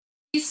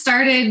We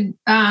started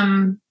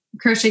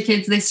Crochet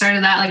Kids. They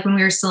started that like when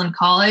we were still in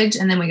college,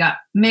 and then we got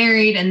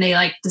married and they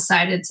like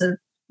decided to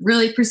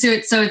really pursue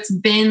it. So it's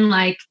been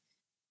like,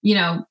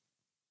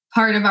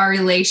 part of our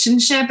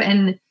relationship,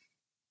 and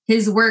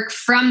his work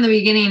from the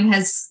beginning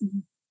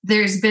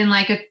there's been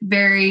like a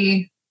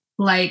very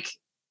like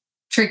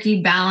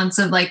tricky balance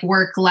of like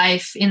work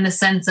life, in the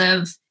sense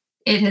of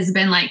it has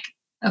been like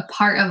a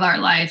part of our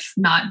life,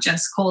 not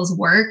just Cole's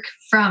work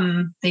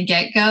from the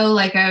get-go.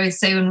 Like I always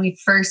say, when we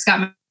first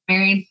got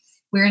married,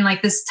 we were in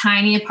like this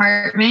tiny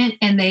apartment,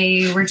 and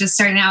they were just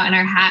starting out, and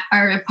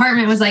our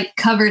apartment was like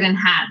covered in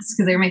hats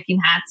because they were making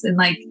hats, and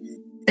like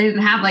they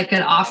didn't have like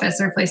an office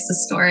or a place to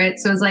store it.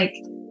 So it was like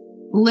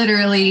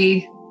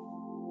literally,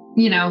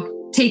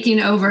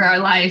 taking over our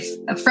life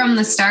from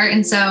the start.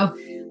 And so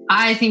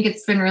I think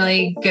it's been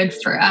really good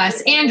for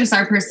us and just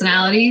our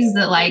personalities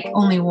that like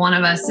only one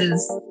of us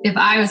is, if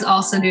I was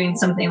also doing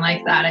something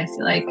like that, I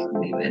feel like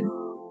we would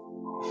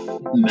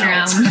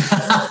drown.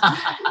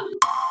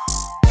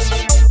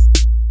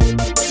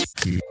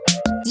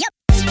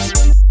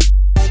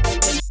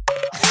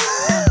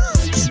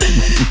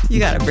 You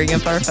got to bring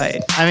up our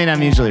fight. I mean,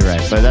 I'm usually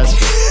right, but that's...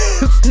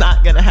 It's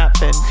not going to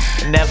happen.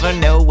 Never,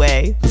 no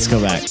way. Let's go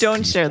back.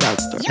 Don't share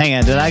that story. Hang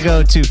on, did I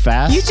go too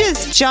fast? You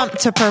just jumped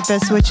to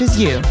purpose, which is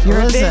you.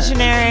 You're a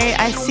visionary.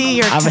 I see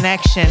your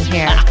connection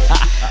here.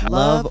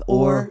 Love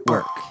or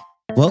work.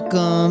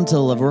 Welcome to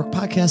the Love or Work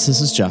podcast.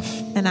 This is Jeff.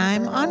 And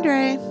I'm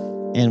Andre.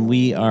 And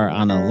we are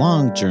on a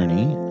long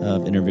journey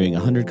of interviewing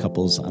 100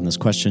 couples on this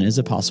question: is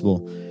it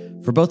possible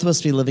for both of us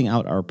to be living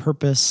out our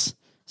purpose?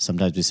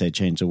 Sometimes we say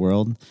change the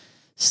world,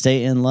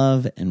 stay in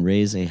love, and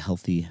raise a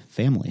healthy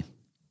family.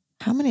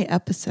 How many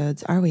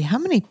episodes are we? How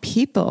many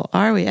people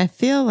are we? I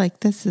feel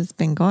like this has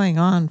been going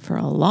on for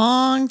a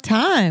long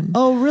time.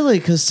 Oh, really?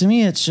 Because to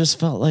me, it's just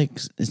felt like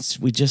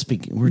we're just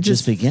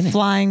beginning,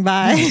 flying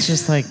by. Yeah, it's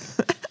just like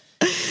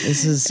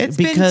this is it's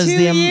because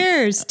been 2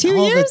 years, 2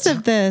 years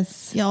of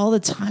this. Yeah, all the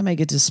time I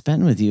get to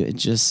spend with you, it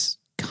just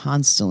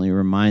constantly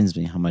reminds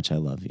me how much I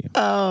love you.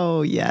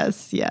 Oh,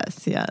 yes.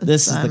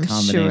 This is the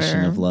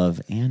combination of love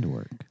and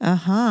work.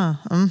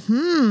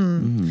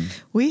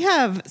 We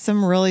have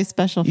some really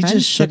special friends today. You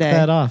just shook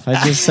that off.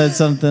 I just said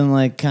something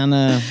like kind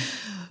of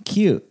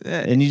cute,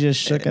 and you just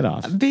shook it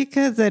off.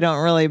 Because I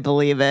don't really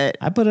believe it.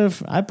 I put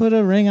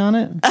a ring on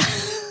it,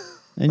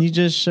 and you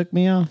just shook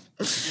me off.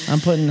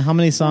 I'm putting, how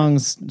many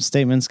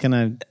statements can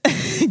I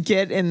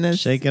get in this?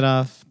 Shake it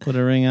off, put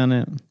a ring on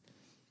it.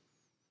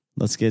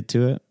 Let's get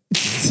to it.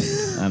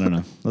 I don't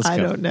know. Let's go. I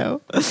don't know.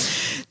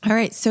 All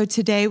right. So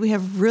today we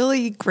have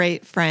really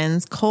great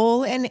friends,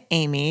 Cole and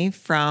Amy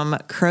from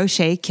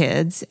Crochet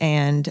Kids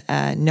and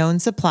Known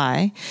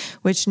Supply,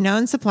 which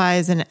Known Supply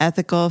is an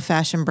ethical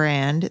fashion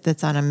brand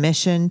that's on a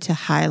mission to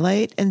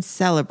highlight and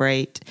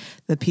celebrate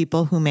the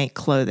people who make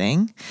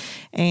clothing.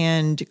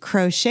 And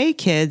Crochet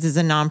Kids is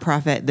a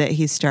nonprofit that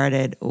he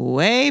started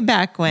way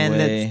back when,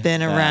 that's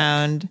been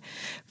around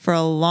for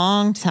a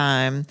long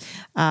time,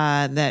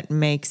 that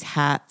makes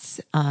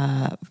hats,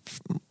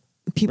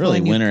 people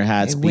really winter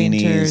hats,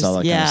 beanies,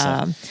 all that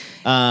kind of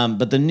stuff.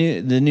 But the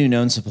new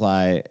Known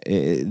Supply,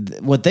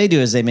 what they do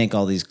is they make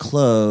all these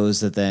clothes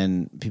that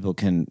then people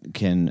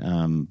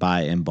can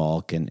buy in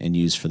bulk and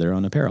use for their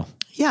own apparel.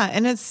 Yeah,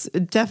 and it's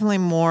definitely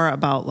more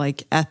about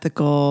like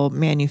ethical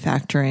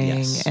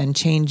manufacturing and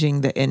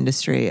changing the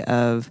industry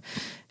of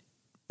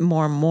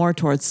more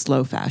towards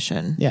slow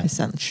fashion,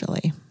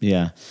 essentially.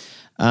 Yeah.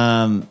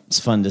 It's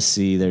fun to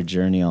see their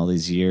journey all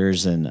these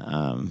years, and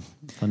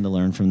fun to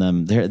learn from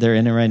them. They're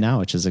in it right now,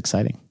 which is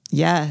exciting.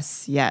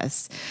 Yes.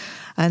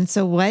 And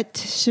so what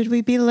should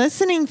we be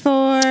listening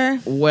for?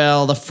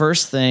 Well, the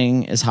first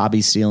thing is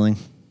hobby stealing.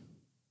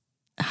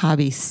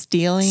 Hobby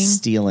stealing?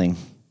 Stealing.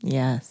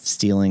 Yes.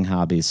 Stealing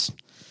hobbies.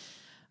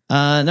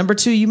 Number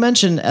 2, you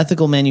mentioned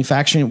ethical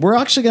manufacturing. We're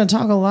actually going to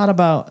talk a lot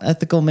about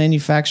ethical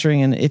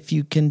manufacturing and if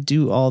you can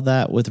do all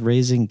that with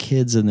raising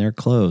kids in their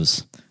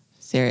clothes.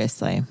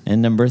 Seriously.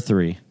 And number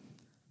 3,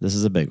 this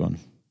is a big one.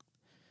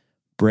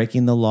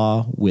 Breaking the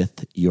law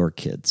with your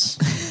kids.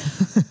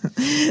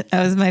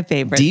 That was my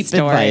favorite deep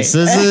story. Advice.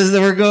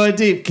 We're going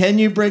deep. Can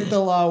you break the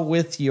law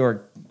with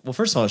your... Well,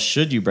 first of all,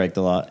 should you break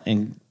the law?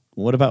 And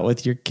what about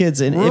with your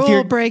kids? And Rule if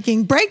you're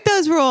breaking, break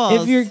those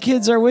rules. If your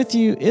kids are with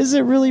you, is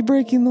it really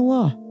breaking the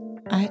law?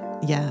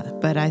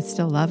 But I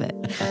still love it.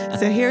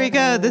 So here we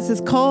go. This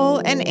is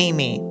Cole and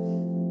Amy.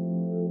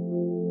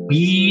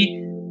 We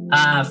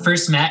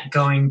first met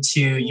going to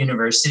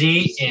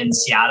university in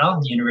Seattle,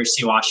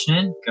 University of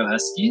Washington, go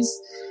Huskies.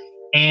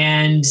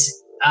 And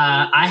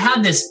I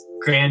had this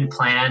grand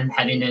plan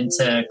heading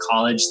into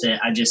college that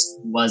I just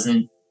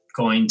wasn't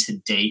going to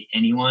date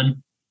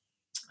anyone.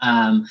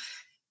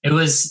 It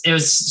was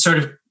sort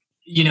of,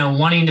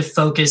 wanting to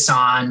focus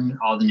on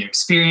all the new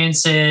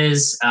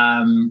experiences,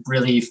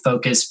 really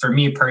focus for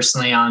me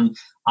personally on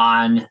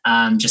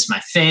just my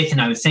faith and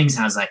other things.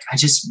 And I was like, I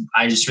just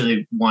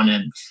really want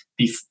to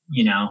be,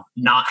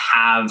 not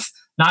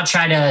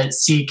try to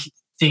seek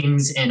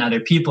things in other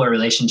people or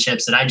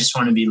relationships, that I just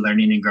want to be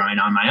learning and growing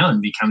on my own,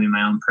 becoming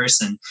my own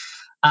person.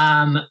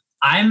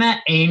 I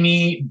met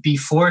Amy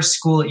before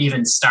school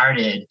even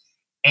started,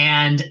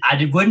 and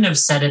I wouldn't have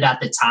said it at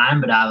the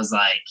time, but I was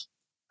like,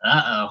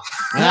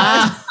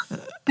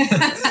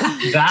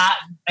 that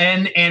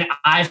and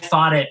I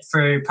fought it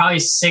for probably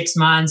 6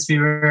 months. We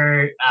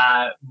were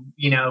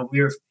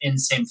we were in the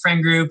same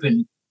friend group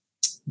and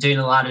doing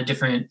a lot of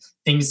different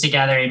things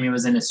together. Amy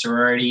was in a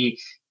sorority,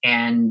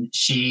 and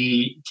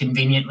she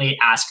conveniently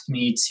asked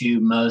me to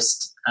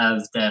most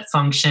of the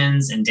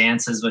functions and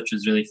dances, which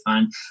was really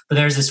fun. But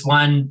there's this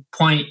one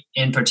point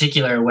in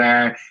particular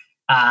where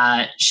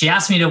she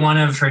asked me to one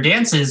of her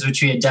dances,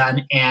 which we had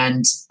done,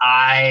 and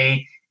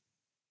I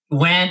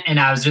went and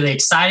I was really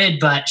excited,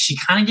 but she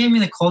kind of gave me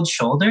the cold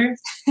shoulder.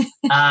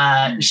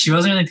 She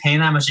wasn't really paying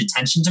that much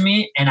attention to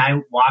me, and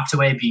I walked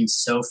away being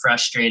so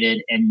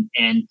frustrated and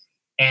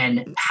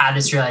had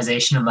this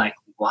realization of like,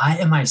 why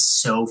am I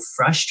so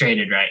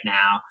frustrated right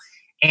now?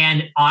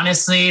 And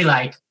honestly,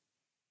 like,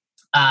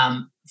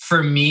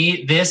 for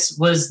me, this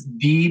was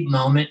the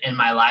moment in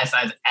my life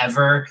I've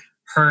ever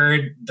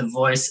heard the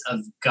voice of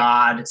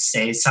God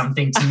say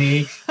something to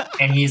me.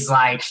 And he's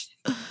like,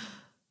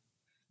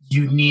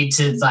 you need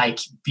to like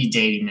be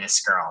dating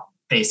this girl.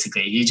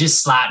 Basically, he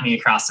just slapped me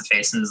across the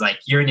face and was like,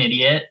 you're an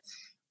idiot.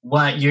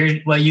 What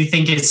you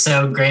think is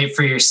so great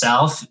for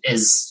yourself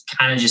is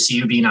kind of just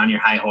you being on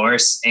your high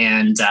horse.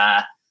 And,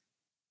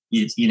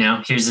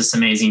 here's this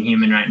amazing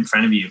human right in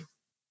front of you.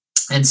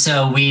 And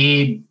so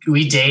we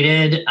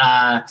dated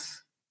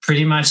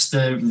pretty much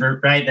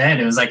right then.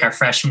 It was like our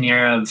freshman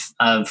year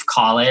of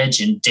college,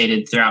 and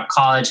dated throughout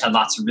college, had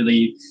lots of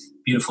really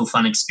beautiful,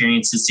 fun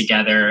experiences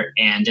together,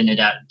 and ended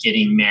up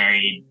getting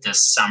married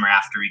this summer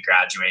after we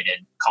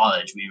graduated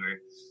college. We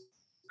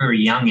were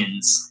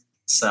youngins.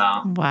 So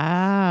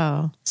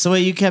wow. So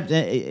you kept,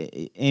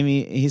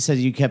 Amy, he said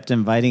you kept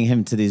inviting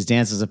him to these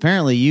dances.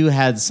 Apparently you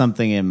had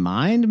something in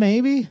mind,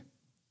 maybe?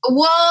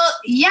 Well,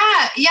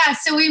 yeah.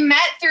 So we met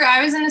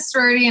I was in a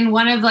sorority, and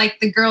one of like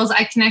the girls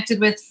I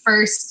connected with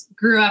first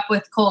grew up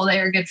with Cole.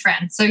 They were good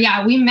friends. So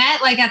yeah, we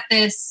met like at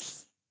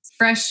this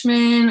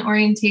freshman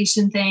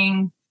orientation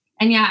thing.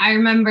 And yeah, I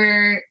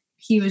remember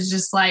he was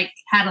just like,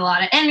 had a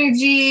lot of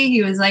energy.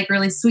 He was like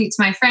really sweet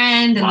to my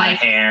friend, and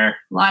like a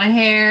lot of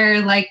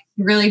hair, like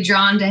really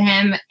drawn to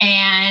him.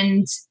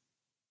 And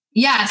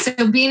yeah,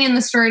 so being in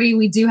the sorority,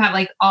 we do have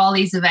like all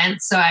these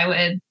events. So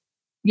I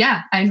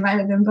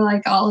invited him to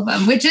like all of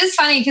them, which is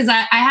funny because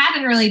I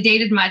hadn't really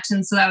dated much.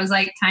 And so that was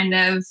like kind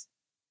of,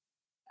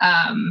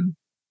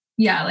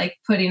 like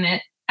putting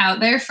it out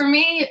there for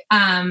me.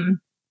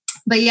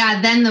 But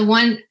yeah, then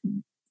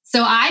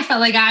so I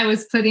felt like I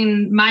was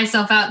putting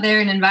myself out there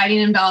and inviting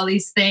him to all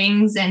these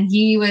things. And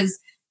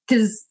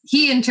because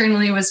he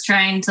internally was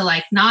trying to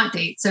like not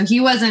date. So he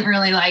wasn't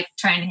really like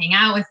trying to hang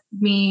out with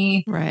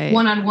me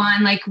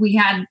one-on-one. Like we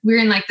were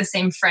in like the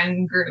same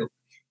friend group,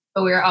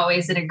 but we were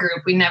always in a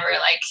group. We never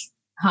like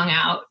hung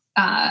out,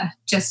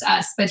 just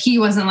us, but he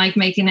wasn't like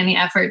making any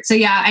effort. So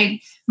yeah,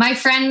 my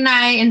friend and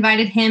I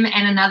invited him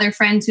and another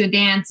friend to a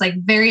dance, like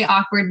very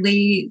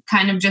awkwardly,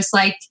 kind of just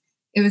like,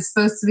 it was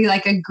supposed to be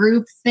like a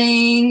group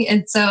thing.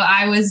 And so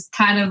I was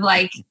kind of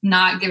like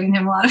not giving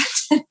him a lot of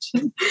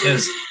attention.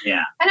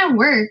 And it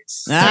worked.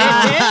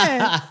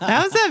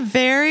 That was a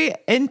very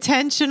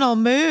intentional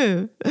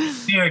move.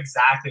 Knew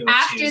exactly what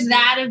after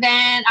that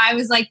event, I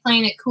was like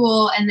playing it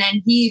cool. And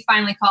then he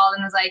finally called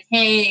and was like,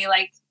 hey,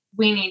 like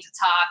we need to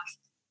talk.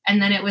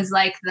 And then it was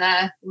like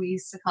we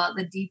used to call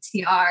it the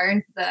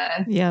DTR,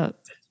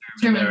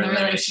 determine the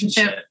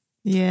relationship.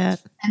 Yeah.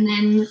 And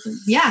then,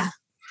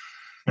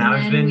 now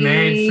we've been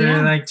married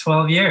for like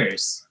 12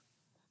 years.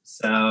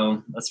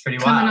 So that's pretty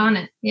wild. Coming on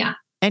it. Yeah.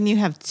 And you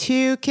have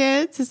 2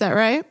 kids. Is that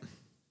right?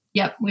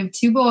 Yep. We have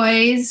 2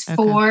 boys,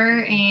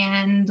 4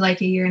 and like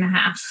a year and a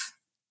half.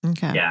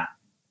 Okay. Yeah.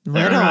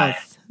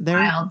 Littles.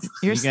 Wild.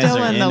 You're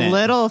still in the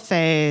little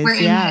phase.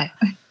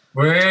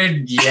 We're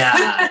in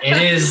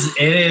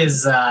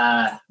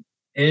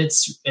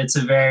it's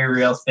a very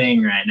real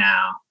thing right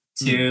now.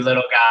 2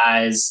 little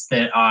guys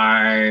that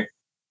are,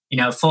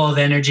 full of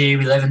energy.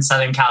 We live in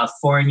Southern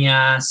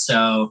California,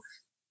 so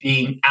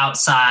being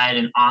outside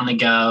and on the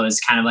go is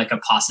kind of like a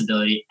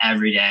possibility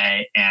every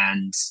day.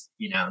 And,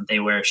 they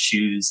wear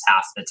shoes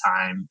half the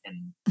time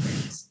and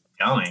just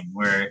going.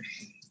 We're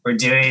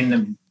doing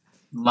a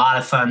lot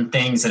of fun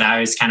things that I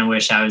always kind of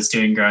wish I was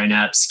doing growing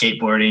up,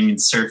 skateboarding and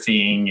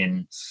surfing,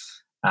 and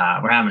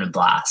we're having a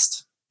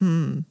blast.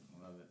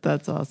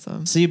 That's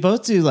awesome. So you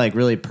both do like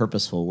really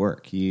purposeful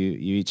work. You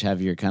each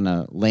have your kind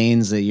of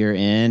lanes that you're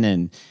in,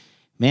 and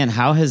man,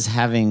 how has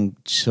having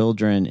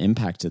children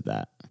impacted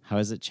that? How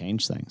has it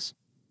changed things?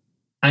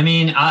 I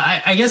mean,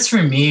 I guess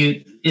for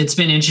me, it's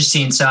been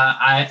interesting. So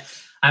I'm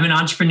an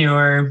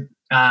entrepreneur,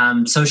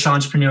 social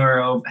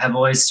entrepreneur, have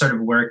always sort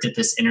of worked at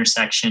this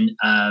intersection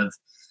of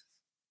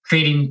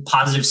creating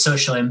positive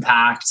social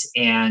impact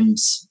and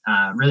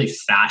really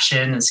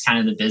fashion is kind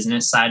of the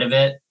business side of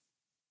it.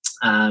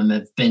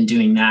 I've been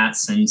doing that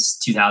since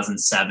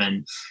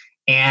 2007.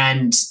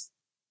 And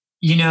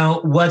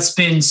what's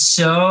been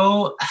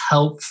so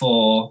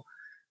helpful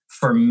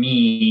for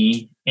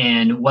me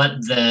and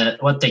what the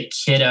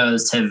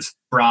kiddos have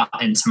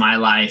brought into my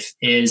life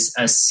is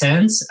a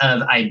sense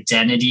of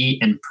identity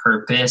and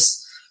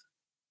purpose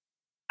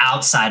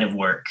outside of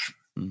work,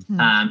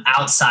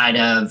 outside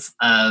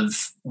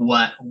of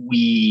what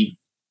we,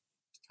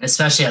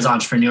 especially as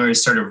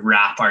entrepreneurs, sort of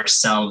wrap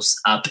ourselves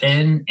up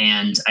in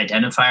and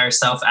identify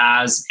ourselves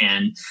as,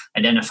 and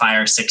identify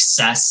our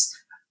success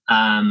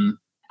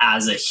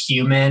as a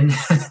human,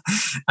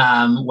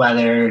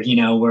 whether,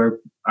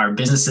 our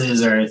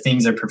businesses or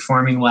things are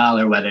performing well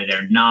or whether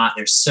they're not.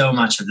 There's so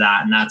much of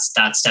that. And that's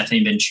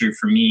definitely been true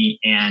for me.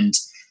 And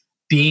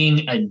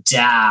being a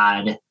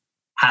dad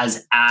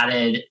has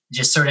added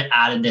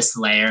this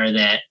layer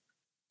that,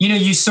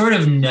 you sort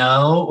of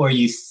know, or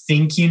you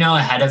think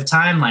ahead of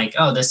time, like,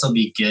 oh, this will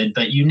be good,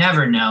 but you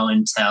never know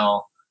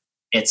until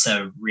it's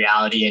a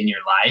reality in your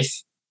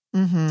life.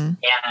 Mm-hmm.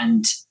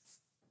 And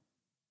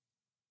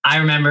I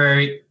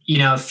remember,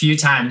 a few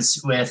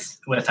times with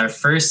our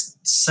first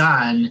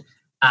son,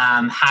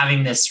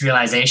 having this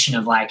realization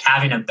of like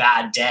having a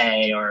bad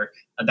day or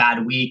a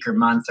bad week or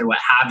month or what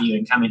have you,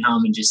 and coming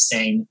home and just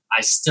saying,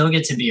 I still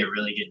get to be a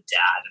really good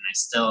dad, and I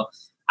still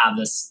have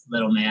this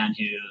little man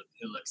who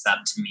looks up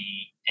to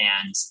me,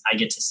 and I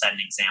get to set an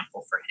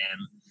example for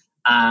him.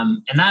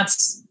 And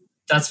that's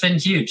been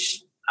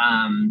huge.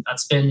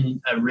 That's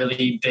been a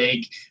really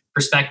big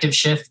perspective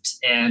shift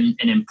and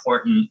an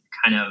important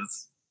kind of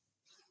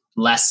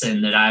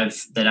lesson that I've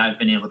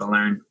been able to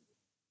learn.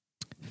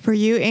 For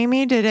you,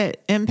 Amy, did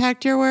it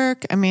impact your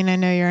work? I mean, I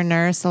know you're a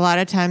nurse. A lot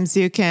of times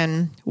you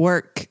can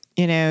work,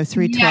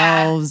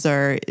 312s,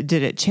 or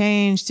did it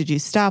change? Did you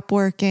stop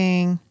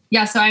working?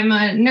 Yeah, so I'm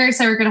a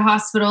nurse. I work at a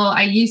hospital.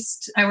 I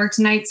worked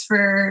nights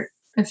for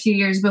a few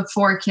years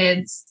before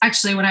kids.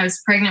 Actually, when I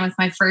was pregnant with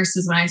my first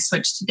is when I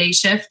switched to day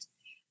shift,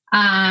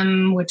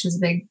 which was a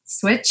big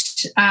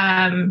switch.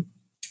 And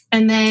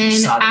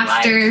then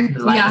after,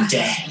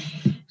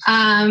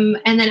 and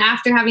then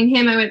after having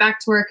him, I went back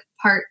to work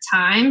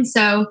part-time.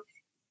 So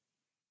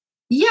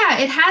yeah,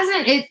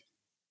 it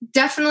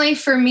definitely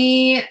for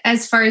me,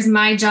 as far as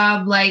my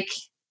job, like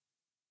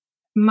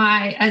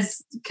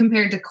as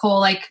compared to Cole,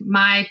 like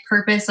my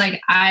purpose,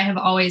 like I have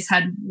always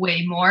had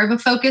way more of a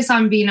focus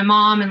on being a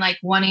mom and like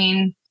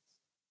wanting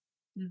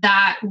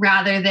that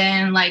rather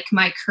than like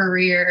my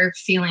career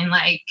feeling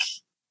like,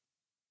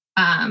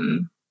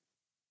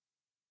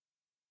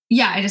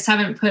 I just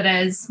haven't put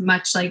as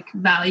much like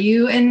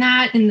value in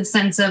that, in the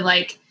sense of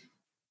like,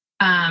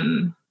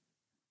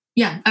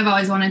 I've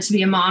always wanted to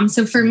be a mom.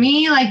 So for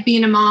me, like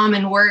being a mom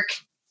and work,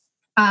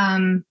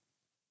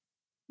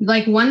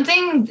 like one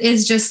thing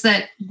is just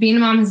that being a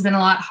mom has been a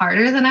lot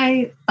harder than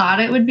I thought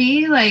it would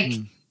be. Like,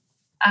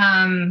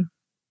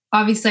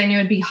 obviously I knew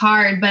it'd be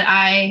hard, but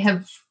I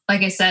have,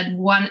 like I said,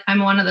 I'm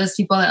one of those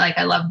people that like,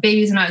 I love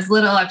babies. When I was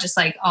little, I've just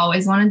like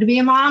always wanted to be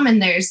a mom.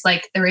 And there's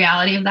like, the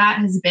reality of that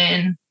has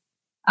been,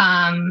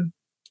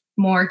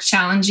 more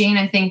challenging,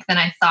 I think, than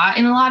I thought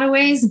in a lot of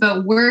ways,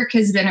 but work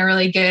has been a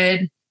really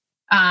good,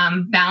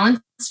 balance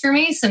for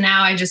me. So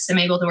now I just am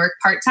able to work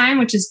part-time,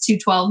 which is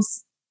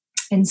 212s.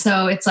 And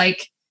so it's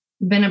like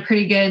been a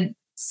pretty good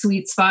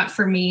sweet spot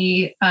for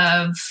me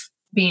of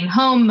being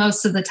home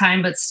most of the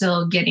time, but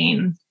still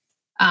getting,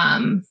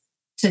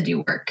 to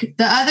do work.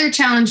 The other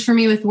challenge for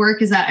me with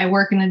work is that I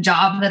work in a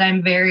job that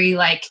I'm very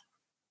like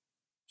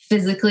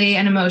physically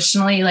and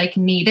emotionally like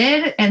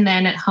needed. And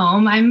then at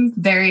home, I'm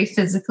very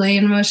physically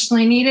and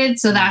emotionally needed.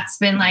 So that's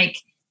been like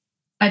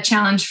a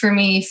challenge for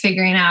me,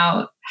 figuring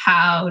out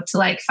how to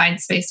like find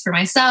space for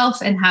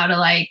myself and how to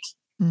like,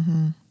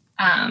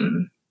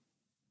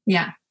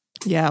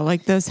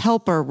 like those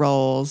helper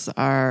roles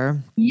are,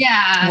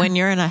 when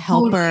you're in a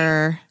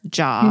helper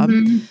job,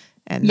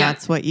 and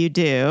that's what you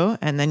do.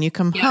 And then you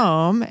come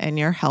home and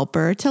you're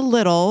helper to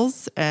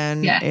littles,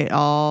 and it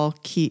all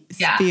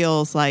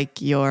feels like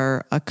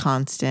you're a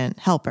constant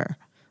helper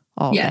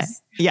all day.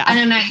 Yeah. And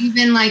then I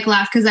even like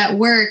laugh because at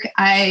work,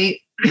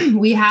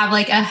 we have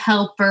like a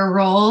helper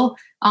role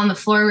on the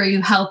floor where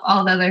you help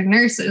all the other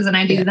nurses. And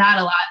I do that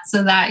a lot.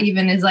 So that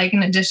even is like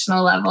an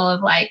additional level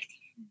of like,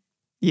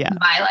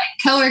 my like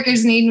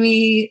coworkers need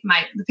me,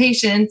 the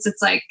patients,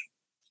 it's like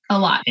a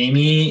lot.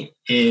 Amy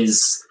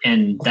is,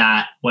 and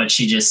that what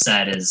she just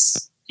said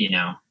is,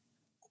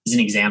 is an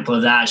example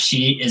of that.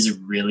 She is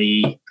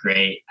really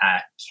great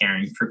at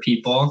caring for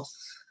people.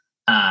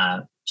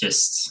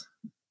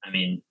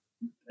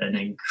 An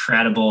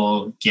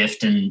incredible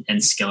gift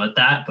and skill at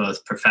that,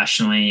 both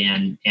professionally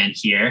and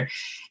here.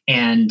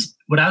 And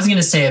what I was going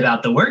to say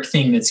about the work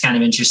thing that's kind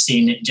of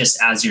interesting,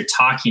 just as you're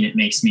talking, it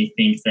makes me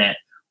think that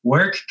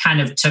work kind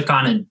of took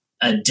on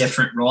a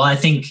different role. I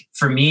think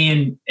for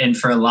me and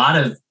for a lot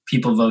of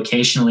people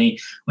vocationally,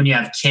 when you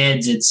have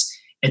kids,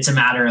 it's a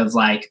matter of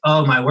like,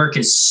 oh, my work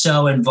is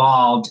so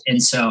involved.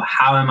 And so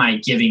how am I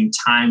giving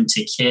time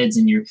to kids?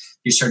 And you're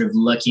sort of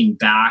looking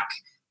back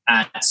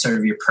at sort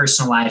of your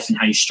personal life and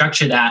how you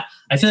structure that.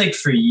 I feel like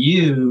for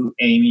you,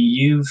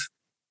 Amy,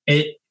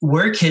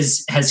 work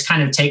has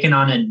kind of taken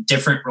on a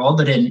different role,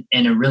 but in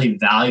a really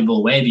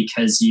valuable way,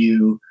 because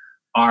you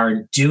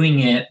are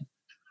doing it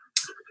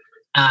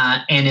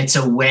And it's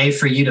a way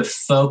for you to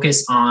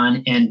focus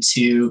on and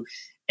to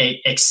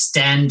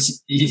extend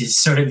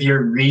sort of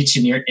your reach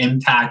and your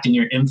impact and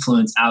your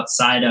influence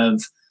outside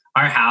of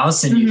our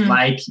house. And you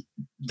like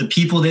the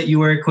people that you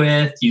work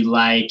with, you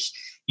like,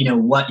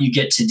 what you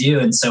get to do.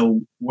 And so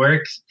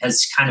work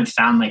has kind of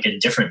found like a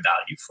different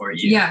value for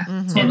you. Yeah,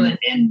 totally.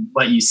 And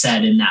what you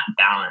said in that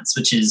balance,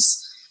 which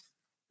is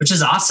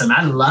awesome.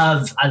 I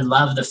love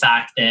the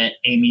fact that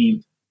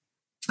Amy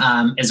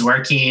is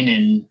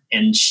working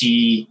and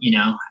she,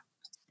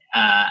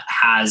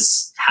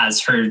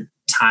 has her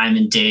time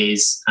and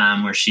days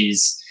where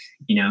she's,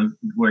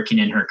 working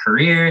in her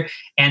career.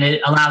 And what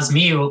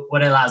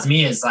it allows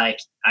me is like,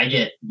 I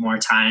get more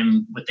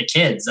time with the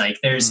kids. Like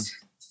there's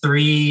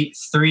three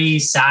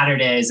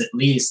Saturdays at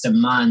least a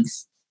month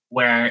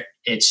where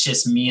it's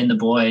just me and the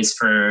boys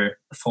for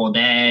a full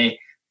day,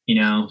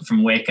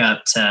 from wake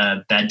up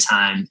to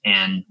bedtime.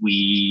 And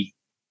we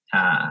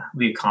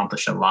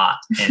accomplish a lot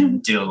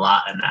and do a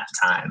lot in that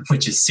time,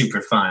 which is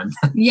super fun.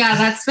 Yeah,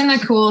 that's been a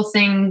cool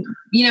thing,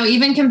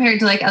 even compared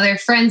to like other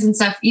friends and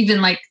stuff,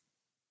 even like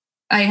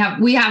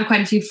we have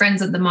quite a few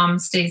friends that the mom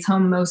stays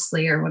home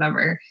mostly or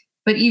whatever,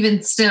 but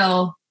even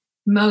still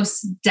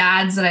most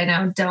dads that I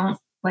know don't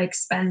like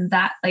spend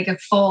that like a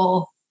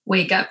full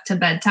wake up to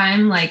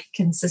bedtime, like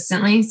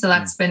consistently. So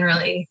that's been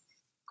really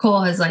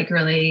cool, has like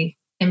really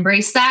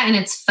embraced that. And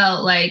it's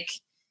felt like,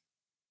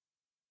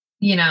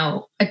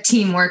 a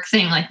teamwork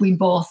thing. Like we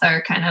both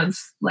are kind of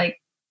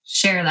like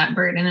share that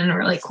burden in a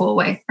really cool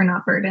way, or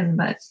not burden,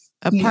 but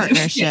a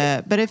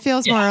partnership, but it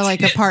feels more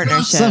like a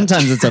partnership.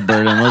 Sometimes it's a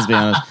burden. Let's be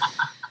honest.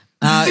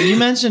 You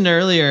mentioned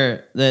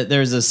earlier that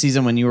there's a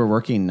season when you were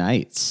working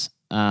nights.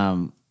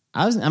 I'm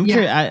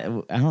curious.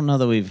 I don't know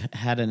that we've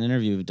had an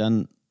interview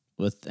done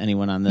with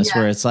anyone on this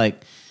where it's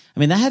like,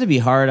 that had to be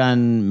hard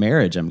on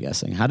marriage, I'm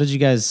guessing. How'd you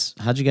guys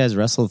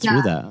wrestle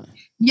through that?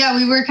 Yeah,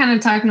 we were kind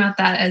of talking about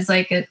that as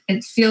like,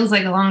 it feels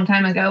like a long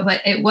time ago,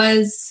 but it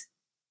was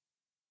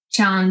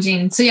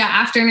challenging. So yeah,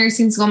 after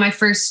nursing school, my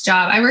first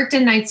job, I worked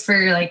in nights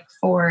for like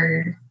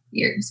 4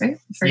 years, right?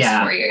 First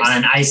 4 years.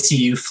 On an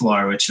ICU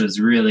floor, which was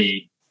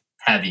really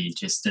heavy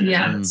just in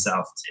and of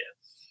itself too.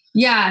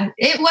 Yeah,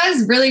 it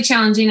was really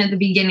challenging at the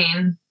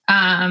beginning.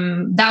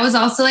 That was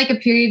also like a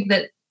period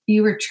that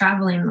you were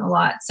traveling a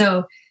lot.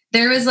 So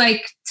there was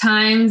like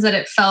times that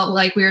it felt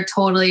like we were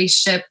totally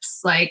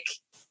ships, like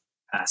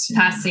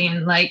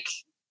passing, like,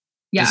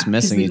 just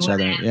missing each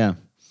other. Yeah.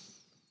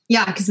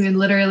 Yeah. Cause we would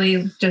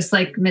literally just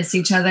like miss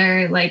each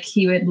other. Like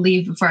he would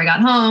leave before I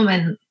got home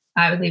and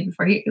I would leave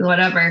before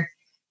whatever.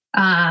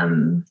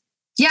 But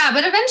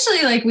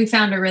eventually like we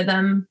found a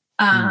rhythm.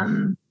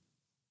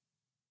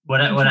 What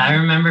I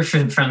remember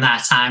from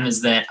that time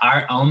is that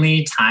our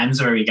only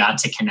times where we got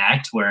to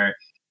connect were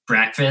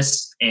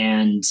breakfast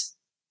and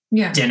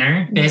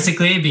dinner,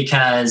 basically,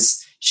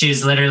 because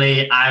she's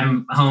literally,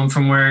 I'm home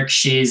from work.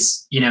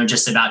 She's,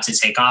 just about to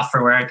take off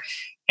for work.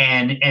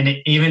 And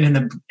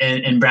even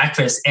in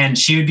breakfast, and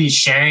she'd be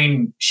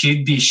sharing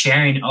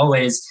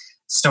always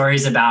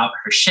stories about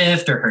her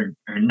shift or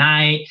her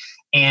night.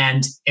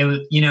 And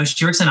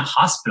she works in a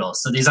hospital.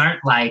 So these are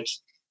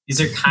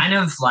kind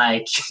of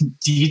like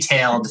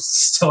detailed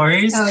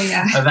stories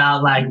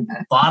about like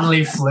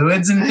bodily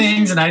fluids and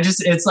things. And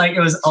it's like,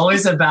 it was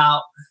always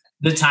about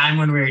the time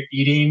when we were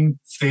eating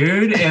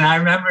food. And I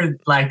remember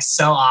like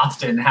so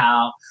often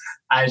how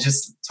I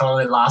just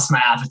totally lost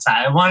my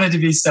appetite. I wanted to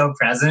be so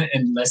present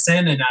and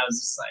listen. And I was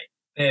just like,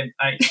 babe,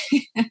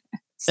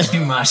 it's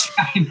too much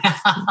right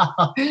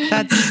now.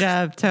 That's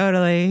Jeb,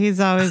 totally.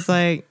 He's always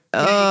like,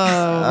 really?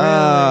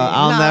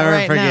 I'll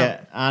never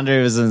forget. Now.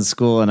 Andre was in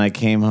school and I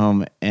came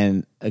home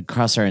and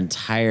across our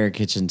entire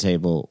kitchen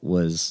table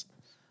was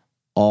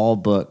all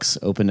books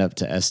opened up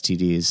to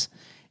STDs.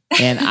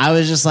 And I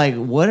was just like,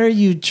 what are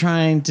you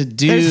trying to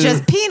do? There's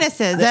just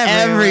penises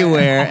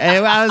everywhere.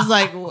 And I was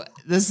like,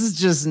 this is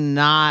just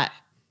not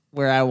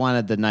where I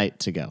wanted the night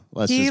to go.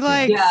 He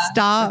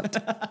stopped,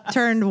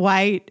 turned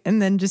white, and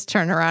then just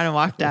turned around and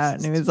walked out.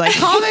 And he was like,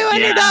 call me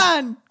when you're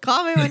done.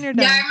 Call me when you're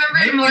done. Yeah,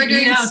 I remember more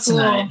during school.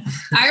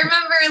 I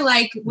remember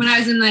like when I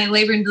was in my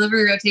labor and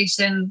delivery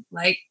rotation,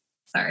 like,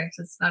 sorry,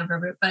 it's not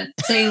appropriate, but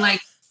saying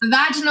like,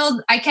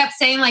 I kept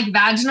saying like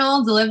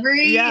vaginal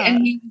delivery,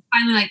 and he was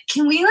finally like,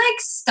 can we like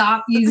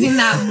stop using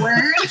that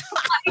word?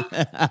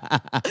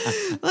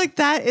 Like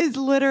that is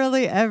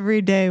literally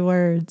everyday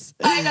words.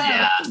 I know.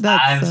 Yeah,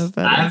 that's so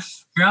funny.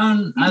 I've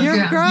grown.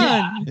 You're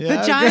grown.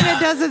 Yeah. Vagina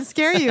doesn't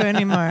scare you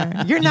anymore.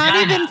 You're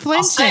not even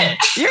flinching.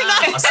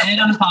 I'll say it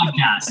on the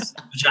podcast.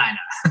 Vagina.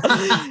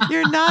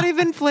 You're not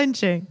even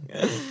flinching.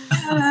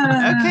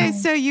 Okay,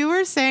 so you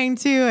were saying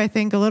too, I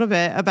think a little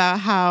bit about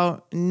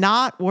how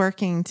not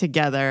working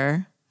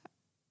together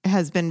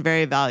has been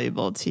very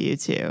valuable to you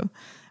too.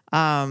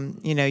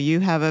 You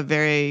have a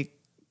very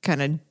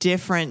kind of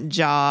different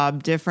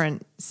job,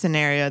 different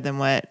scenario than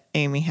what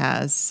Amy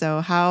has.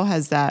 So how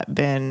has that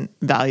been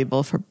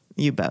valuable for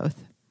you both?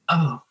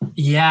 Oh,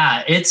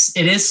 yeah. It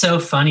is so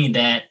funny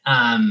that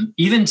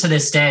even to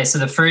this day, so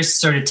the first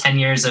sort of 10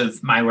 years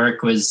of my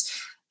work was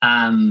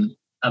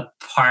a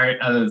part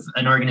of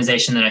an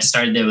organization that I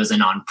started that was a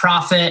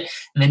nonprofit.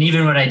 And then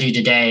even what I do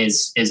today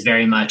is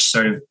very much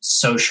sort of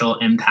social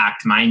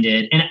impact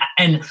minded.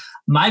 And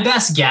my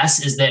best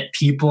guess is that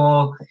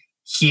people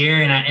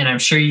hear, and I'm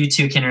sure you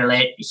two can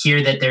relate,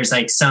 hear that there's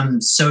like some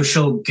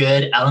social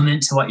good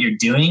element to what you're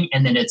doing.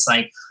 And then it's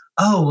like,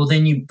 oh, well,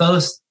 then you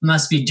both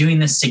must be doing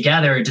this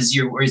together. Is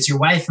your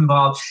wife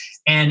involved?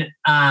 And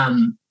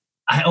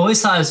I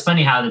always thought it was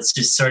funny how that's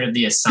just sort of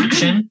the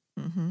assumption.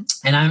 Mm-hmm.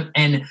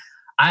 And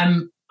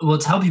I'm will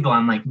tell people,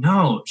 I'm like,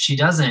 no, she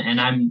doesn't. And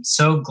I'm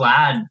so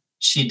glad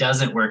she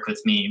doesn't work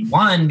with me.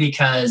 One,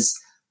 because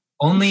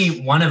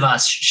only one of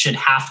us should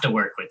have to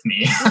work with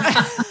me.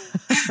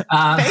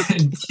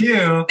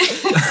 Two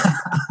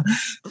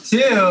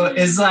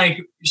is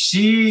like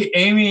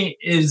Amy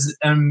is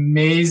an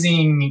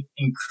amazing,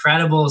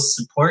 incredible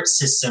support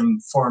system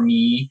for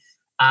me.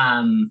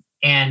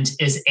 And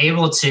is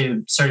able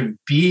to sort of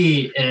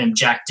be an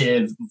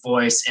objective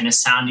voice and a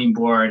sounding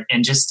board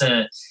and just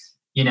a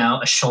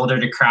shoulder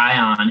to cry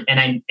on.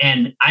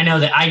 And I know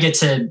that I get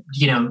to,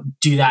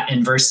 do that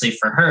inversely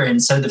for her.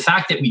 And so the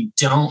fact that we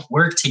don't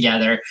work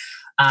together,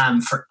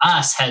 for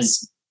us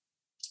has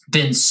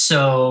been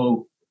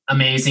so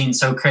amazing,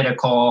 so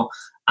critical,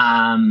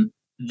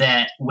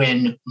 that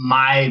when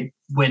I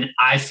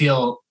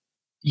feel,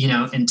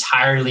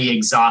 entirely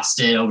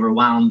exhausted,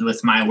 overwhelmed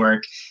with my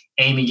work,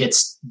 Amy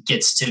gets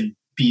to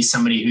be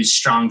somebody who's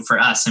strong for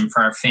us and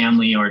for our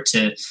family, or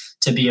to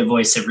be a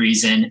voice of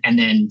reason, and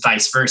then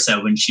vice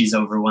versa when she's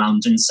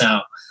overwhelmed. And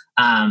so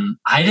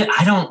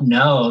I don't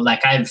know,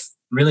 like I've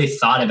really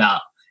thought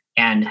about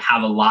and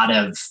have a lot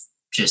of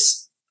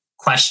just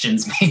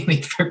questions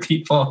mainly for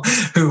people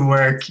who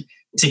work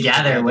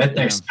together with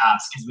their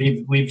spouse,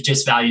 because we've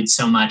just valued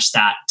so much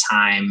that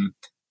time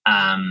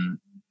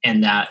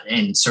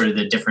and sort of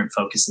the different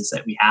focuses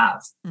that we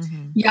have.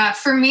 Mm-hmm. Yeah,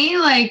 for me,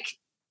 like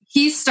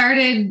he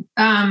started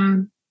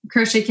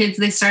Crochet Kids.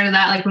 They started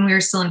that like when we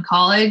were still in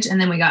college, and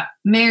then we got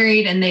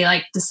married, and they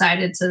like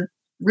decided to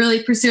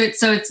really pursue it.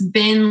 So it's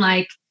been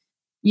like,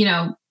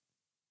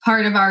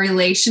 part of our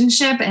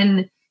relationship,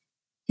 and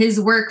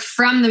his work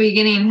from the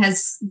beginning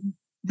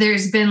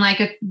there's been like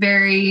a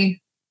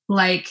very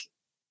like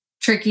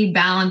tricky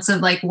balance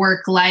of like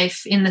work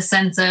life, in the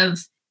sense of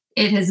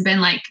it has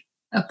been like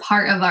a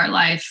part of our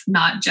life,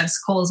 not just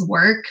Cole's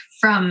work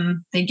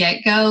from the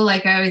get-go.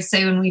 Like I always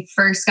say, when we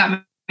first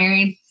got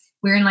married,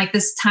 we were in like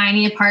this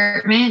tiny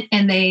apartment,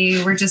 and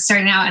they were just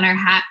starting out, and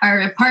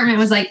our apartment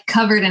was like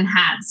covered in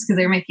hats because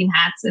they were making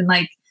hats, and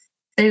like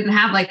they didn't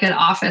have like an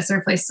office or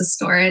a place to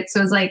store it. So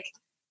it was like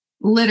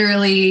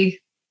literally,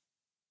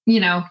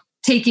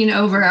 taking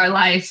over our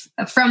life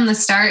from the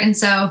start. And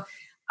so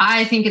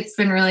I think it's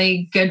been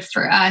really good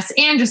for us,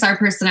 and just our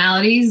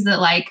personalities, that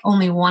like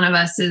only one of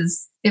us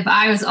is, if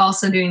I was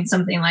also doing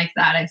something like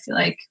that, I feel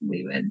like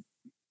we would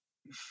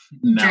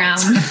drown.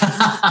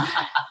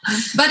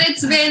 But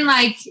it's been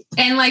like,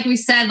 and like we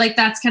said, like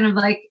that's kind of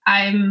like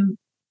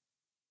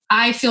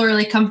I feel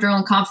really comfortable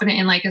and confident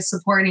in like a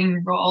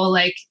supporting role.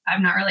 Like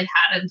I've not really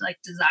had a like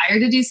desire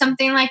to do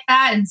something like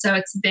that. And so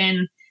it's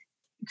been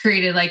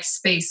created like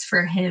space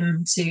for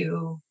him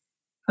to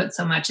put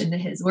so much into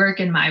his work,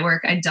 and my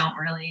work I don't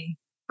really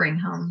bring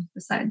home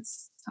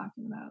besides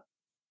talking about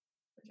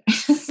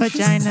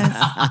vaginas.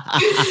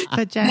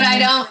 But I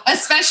don't,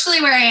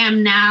 especially where I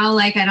am now,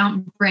 like I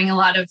don't bring a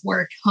lot of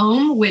work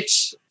home,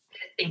 which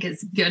I think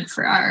is good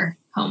for our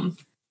home.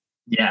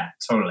 Yeah,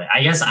 totally.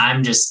 I guess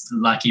I'm just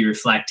lucky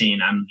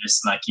reflecting. I'm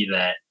just lucky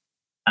that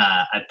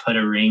I put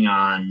a ring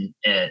on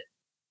it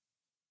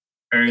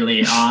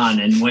early on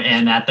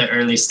and at the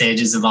early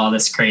stages of all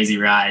this crazy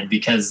ride,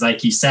 because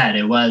like you said,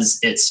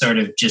 it's sort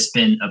of just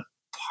been a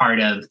part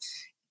of,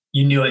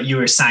 you knew what you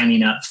were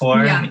signing up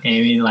for. Yeah.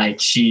 Amy, like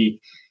she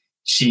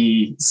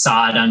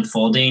saw it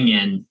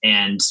unfolding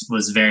and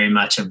was very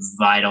much a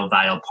vital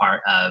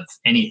part of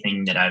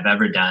anything that I've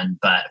ever done.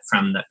 But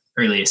from the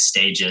earliest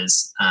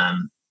stages, I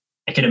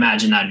could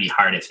imagine that'd be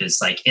hard if it's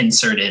like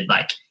inserted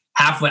like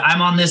halfway.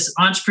 I'm on this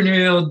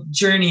entrepreneurial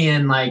journey,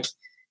 and like,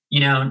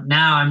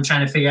 now I'm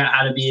trying to figure out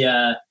how to be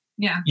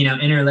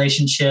in a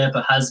relationship,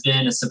 a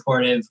husband, a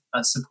supportive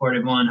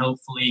one,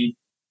 hopefully.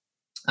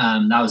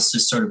 That was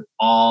just sort of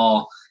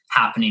all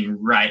happening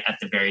right at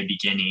the very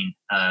beginning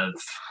of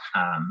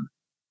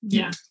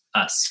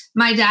us.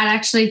 My dad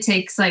actually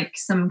takes like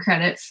some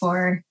credit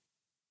for,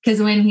 because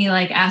when he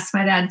like asked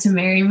my dad to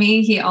marry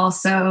me, he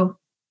also,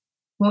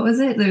 what was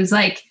it? There was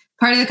like,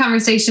 part of the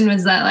conversation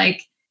was that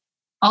like,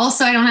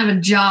 also I don't have a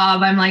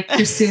job. I'm like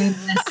pursuing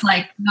this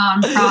like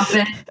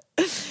nonprofit,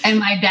 and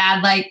my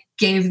dad like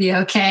gave the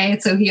okay.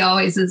 So he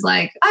always is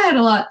like, I had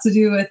a lot to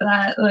do with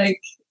that. Like,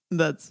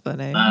 that's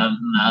funny.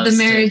 The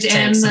marriage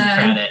and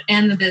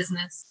the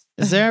business.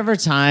 Is there ever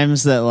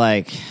times that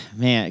like,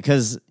 man,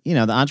 because, the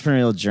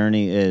entrepreneurial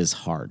journey is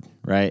hard,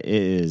 right? It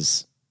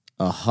is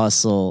a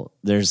hustle.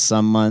 There's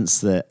some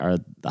months that are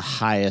the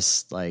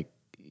highest, like,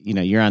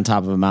 you're on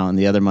top of a mountain.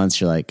 The other months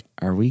you're like,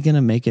 are we going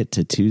to make it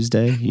to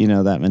Tuesday?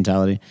 That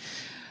mentality.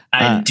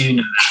 I do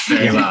know that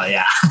very well.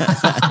 Yeah.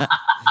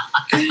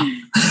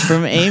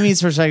 from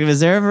Amy's perspective, is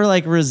there ever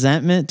like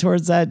resentment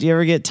towards that? Do you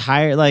ever get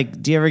tired?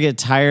 Like, do you ever get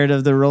tired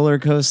of the roller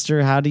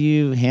coaster? How do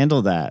you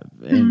handle that?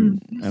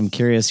 And I'm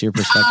curious your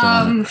perspective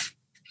on it.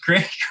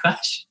 Great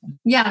question.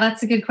 Yeah,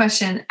 that's a good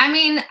question. I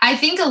mean, I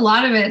think a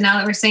lot of it, now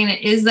that we're saying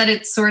it, is that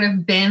it's sort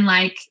of been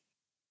like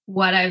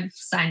what I've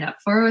signed up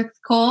for with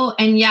Cole.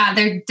 And yeah,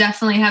 there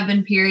definitely have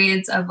been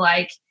periods of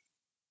like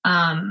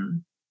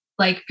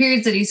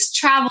periods that he's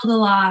traveled a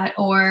lot,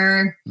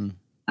 or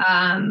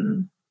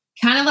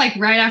kind of like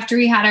right after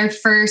we had our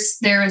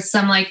first, there was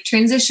some like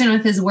transition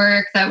with his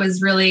work that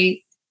was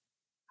really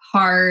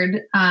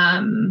hard.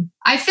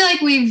 I feel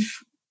like we've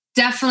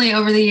definitely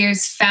over the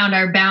years found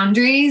our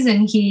boundaries,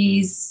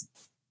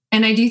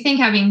 and I do think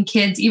having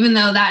kids, even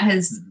though that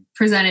has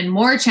presented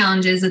more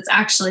challenges, it's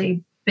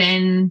actually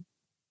been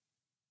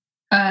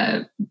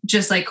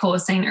just like Cole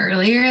was saying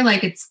earlier,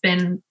 like it's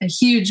been a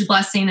huge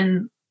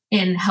blessing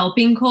in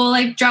helping Cole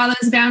like draw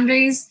those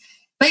boundaries.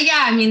 But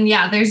yeah, I mean,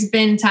 yeah, there's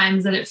been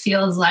times that it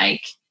feels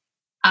like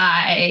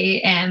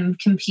I am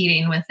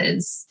competing with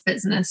his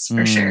business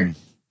for sure.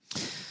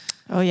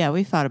 Oh yeah,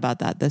 we thought about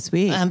that this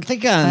week. I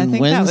think Wednesday.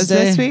 That was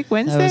this week,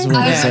 Wednesday. That was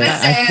Wednesday.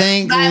 I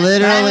think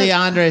literally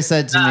Andre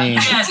said to me,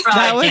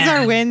 that was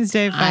our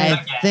Wednesday fight.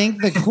 I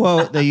think the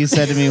quote that you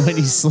said to me when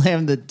you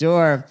slammed the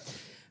door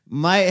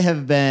might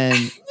have been,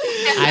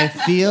 I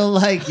feel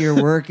like your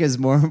work is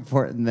more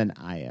important than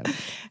I am.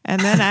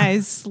 And then I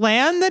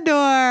slammed the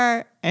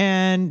door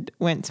and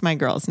went to my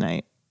girls'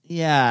 night.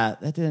 Yeah,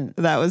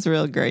 that was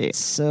real great.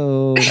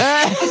 So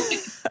that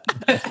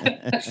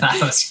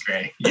was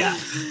great. Yeah.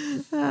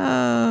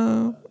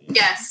 Oh.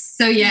 Yes.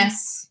 So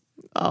yes.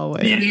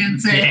 Always. Yeah. The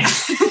answer. Yeah.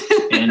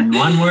 In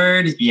one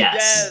word,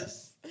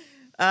 yes.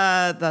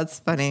 That's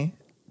funny.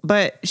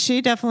 But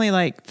she definitely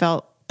like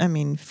felt, I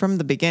mean, from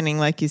the beginning,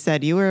 like you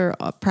said, you were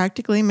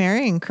practically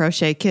marrying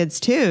Crochet Kids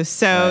too.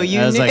 So right.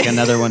 That was like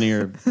another one of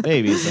your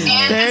babies. And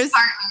his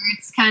partner,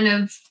 it's kind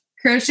of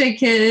Crochet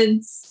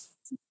Kids,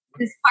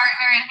 his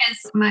partner, and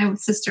my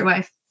sister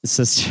wife.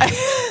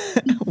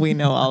 We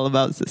know all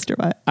about sister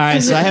wife. All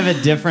right, so I have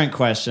a different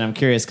question. I'm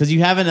curious because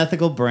you have an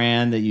ethical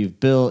brand that you've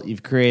built,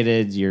 you've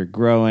created, you're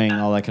growing,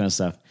 all that kind of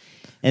stuff,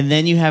 and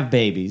then you have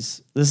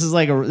babies. This is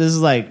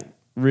like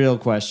real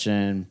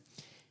question.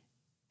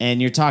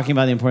 And you're talking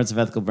about the importance of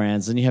ethical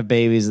brands, and you have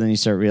babies, and then you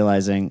start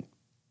realizing,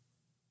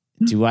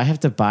 do I have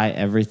to buy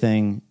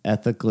everything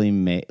ethically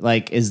made?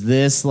 Like, is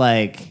this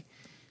like...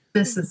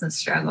 This is a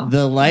struggle.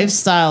 The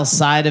lifestyle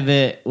side of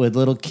it with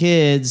little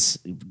kids,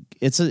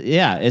 it's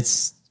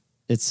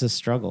a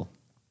struggle.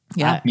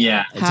 Yeah.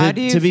 Yeah. How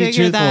do you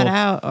figure that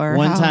out? Or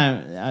one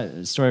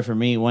time, story for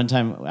me, one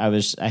time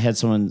I had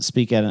someone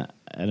speak at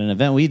an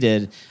event we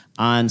did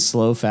on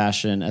slow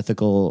fashion,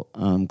 ethical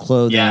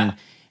clothing. Yeah.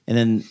 And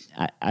then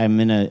I'm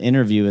in an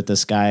interview with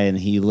this guy, and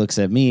he looks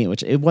at me,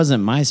 which it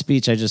wasn't my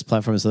speech. I just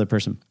platformed this other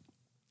person.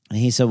 And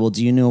he said, well,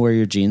 do you know where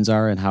your jeans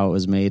are and how it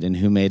was made and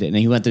who made it? And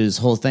he went through this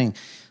whole thing.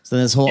 So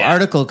this whole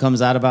article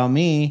comes out about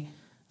me.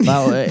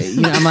 About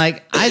I'm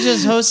like, I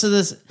just hosted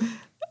this.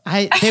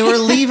 They were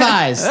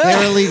Levi's.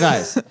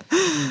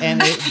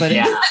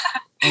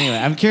 Anyway,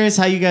 I'm curious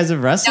how you guys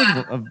have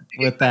wrestled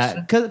with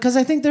that. Because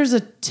I think there's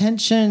a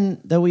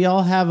tension that we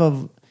all have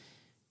of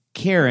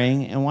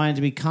caring and wanting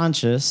to be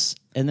conscious.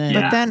 And then,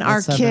 but then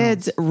our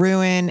kids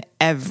ruin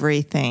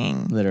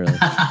everything. Literally.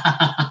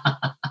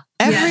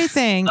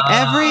 Everything,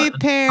 every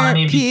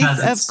piece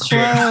of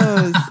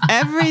clothes,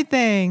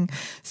 everything.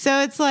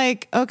 So it's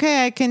like,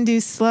 okay, I can do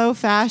slow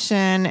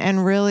fashion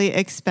and really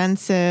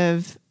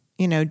expensive,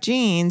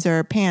 jeans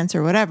or pants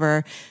or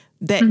whatever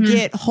that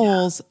get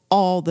holes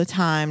all the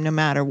time, no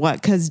matter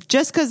what. Because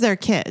they're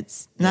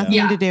kids,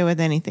 nothing to do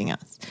with anything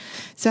else.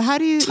 So how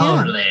do you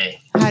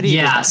totally? How do you?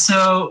 Yeah.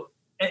 So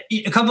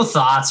a couple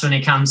thoughts when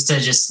it comes to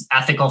just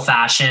ethical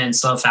fashion and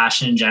slow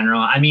fashion in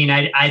general. I mean,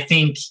 I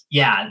think,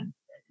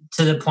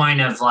 to the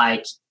point of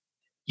like,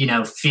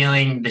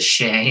 feeling the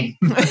shame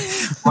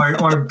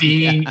or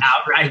being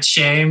outright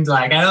shamed.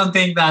 Like, I don't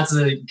think that's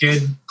a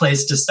good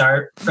place to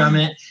start from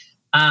it.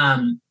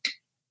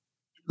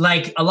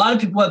 Like a lot of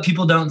people, what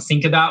people don't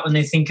think about when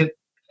they think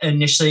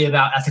initially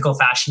about ethical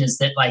fashion is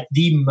that like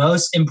the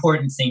most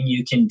important thing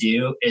you can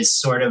do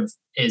is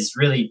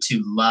really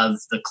to love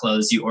the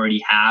clothes you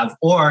already have,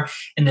 or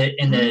in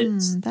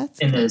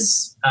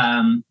this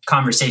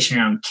conversation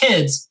around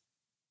kids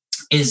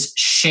is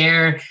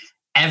share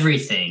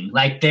everything.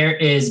 Like there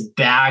is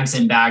bags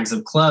and bags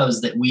of clothes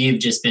that we've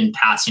just been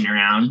passing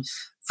around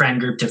friend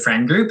group to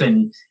friend group.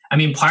 And I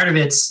mean, part of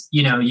it's,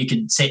 you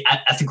could say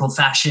ethical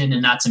fashion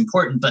and that's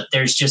important, but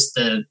there's just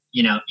the,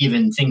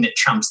 even thing that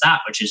trumps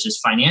that, which is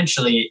just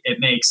financially, it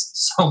makes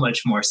so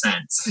much more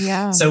sense.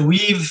 Yeah. So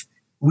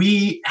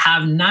we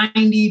have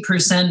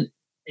 90%,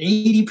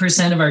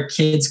 80% of our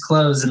kids'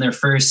 clothes in their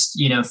first,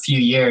 few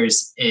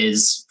years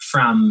is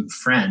from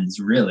friends,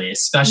 really,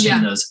 especially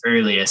in those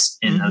earliest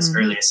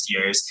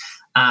years,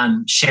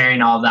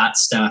 sharing all that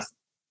stuff.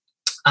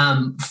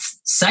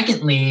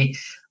 Secondly,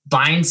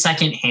 buying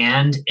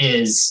secondhand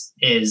is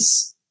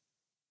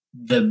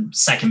the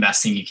second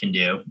best thing you can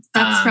do.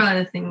 That's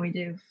probably the thing we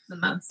do the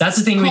most. That's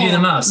the thing we do the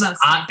most.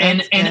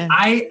 And good.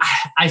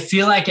 I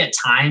feel like at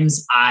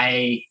times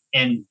I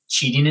am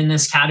cheating in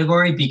this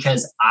category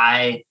because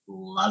I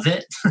love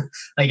it.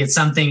 Like it's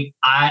something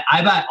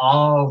I buy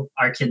all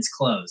our kids'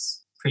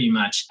 clothes pretty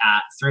much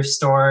at thrift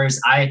stores.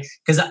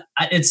 Because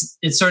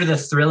it's sort of the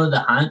thrill of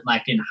the hunt.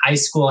 Like in high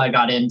school, I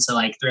got into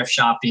like thrift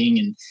shopping,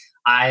 and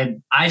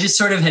I just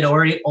sort of had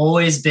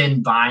always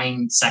been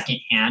buying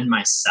secondhand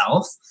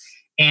myself.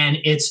 And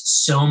it's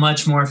so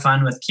much more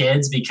fun with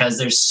kids because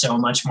there's so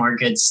much more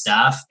good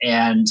stuff.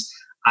 And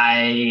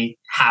I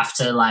have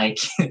to like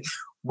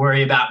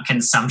worry about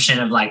consumption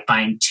of like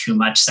buying too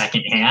much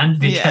secondhand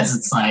because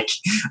it's like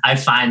I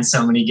find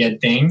so many good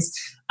things.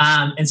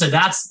 And so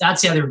that's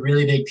the other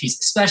really big piece,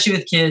 especially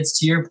with kids,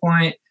 to your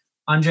point,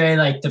 Andre,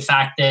 like the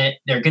fact that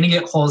they're going to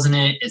get holes in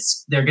it.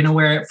 They're going to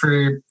wear it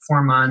for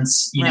 4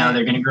 months. You know,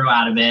 they're going to grow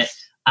out of it.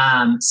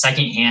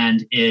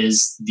 Secondhand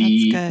is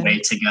the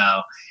way to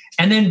go.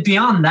 And then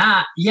beyond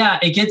that,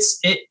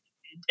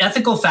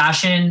 ethical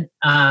fashion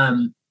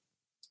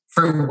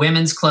for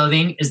women's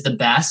clothing is the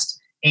best.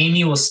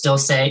 Amy will still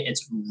say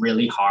it's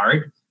really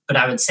hard, but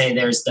I would say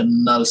there's the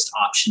most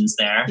options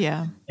there.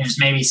 Yeah. There's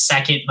maybe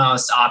second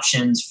most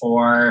options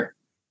for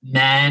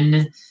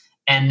men.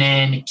 And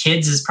then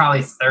kids is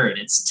probably third.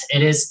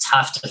 It is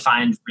tough to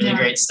find really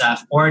great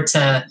stuff or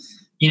to,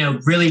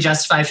 really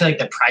justify. I feel like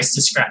the price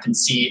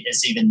discrepancy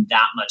is even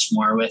that much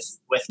more with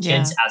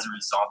kids as a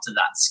result of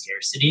that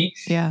scarcity.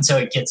 Yeah. And so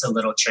it gets a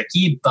little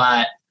tricky,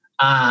 but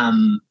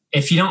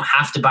if you don't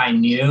have to buy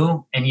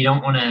new and you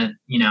don't want to,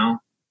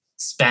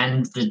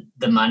 spend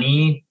the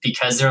money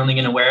because they're only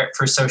going to wear it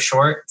for so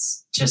short,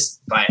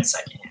 just buy it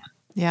secondhand.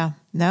 Yeah.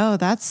 No,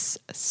 that's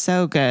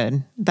so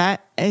good.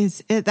 That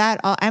is it.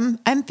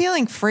 I'm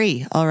feeling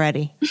free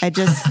already.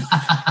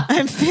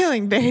 I'm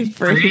feeling very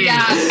free.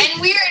 Yeah.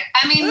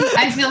 And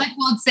I feel like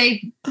we'll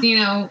say,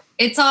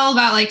 it's all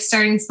about like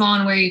starting small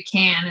and where you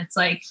can. It's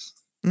like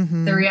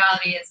the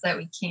reality is that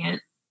we can't,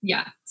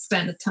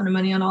 spend a ton of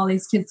money on all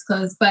these kids'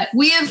 clothes. But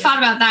we have thought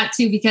about that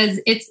too,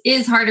 because it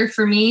is harder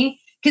for me.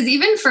 Because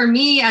even for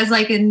me as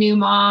like a new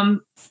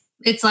mom,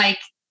 it's like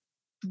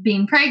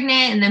being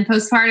pregnant and then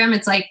postpartum,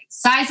 it's like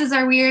sizes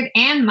are weird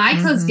and my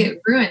clothes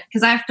get ruined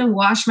because I have to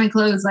wash my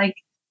clothes like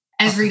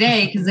every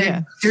day because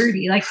they're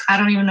dirty. Like I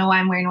don't even know why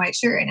I'm wearing a white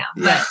shirt right now,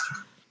 but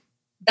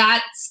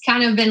that's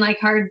kind of been like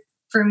hard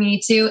for me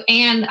too.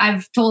 And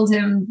I've told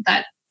him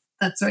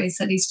that's why he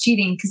said he's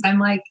cheating, because I'm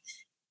like,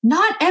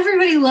 not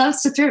everybody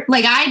loves to thrift.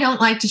 Like I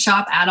don't like to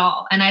shop at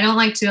all, and I don't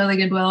like to go to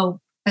the Goodwill,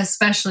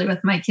 especially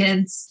with my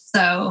kids.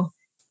 So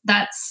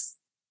that's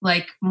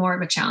like more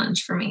of a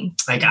challenge for me.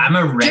 Like I'm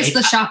just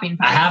the shopping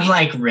part. I have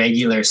like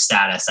regular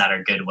status at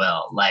our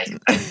Goodwill. Like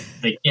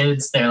the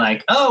kids, they're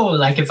like, oh,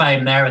 like if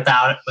I'm there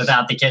without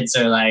the kids,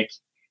 they're like,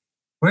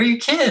 where are your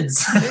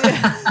kids?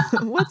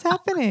 What's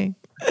happening?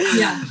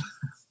 Yeah.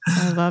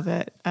 I love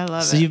it.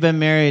 So you've been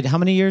married how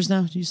many years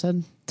now? You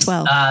said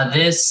 12.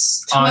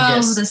 This 12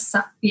 August.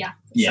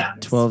 Yeah.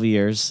 12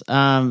 years.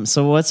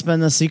 So what's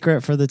been the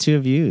secret for the two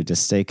of you to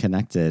stay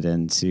connected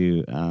and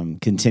to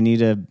continue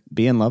to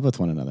be in love with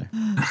one another?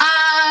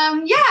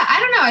 I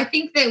don't know. I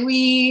think that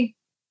we,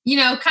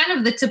 kind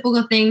of the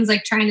typical things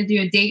like trying to do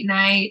a date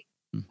night,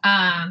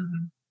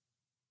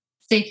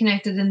 stay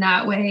connected in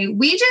that way.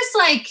 We just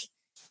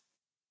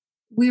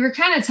we were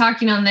kind of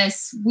talking on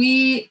this.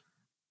 We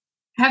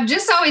have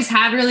just always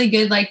had really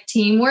good like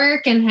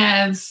teamwork and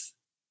have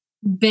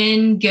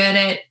been good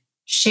at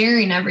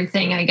sharing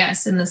everything, I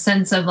guess, in the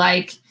sense of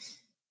like,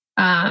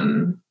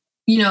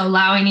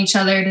 allowing each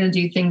other to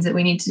do things that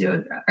we need to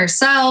do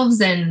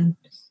ourselves. And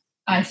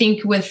I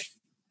think with,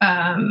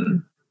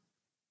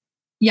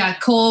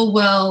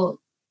 Cole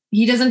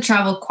he doesn't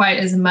travel quite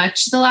as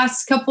much the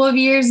last couple of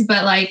years,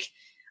 but like,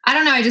 I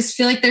don't know. I just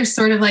feel like there's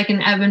sort of like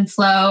an ebb and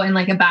flow and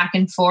like a back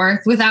and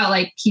forth without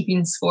like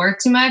keeping score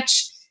too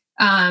much.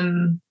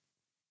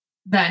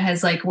 That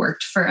has like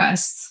worked for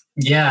us.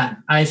 Yeah.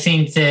 I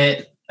think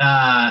that,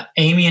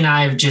 Amy and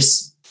I have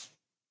just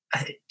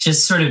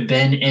sort of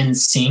been in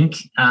sync,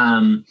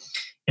 in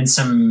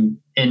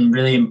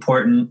really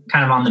important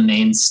kind of on the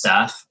main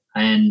stuff.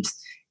 And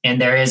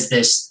there is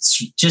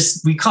this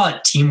we call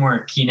it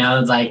teamwork,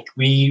 like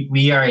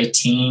we are a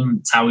team.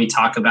 It's how we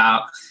talk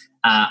about,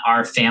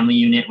 our family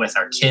unit with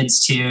our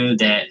kids too,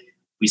 that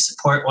we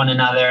support one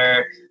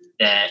another,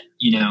 that,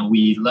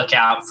 we look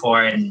out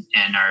for and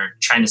are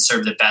trying to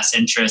serve the best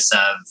interests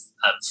of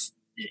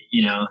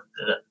the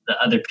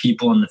other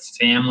people in the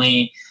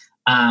family.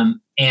 And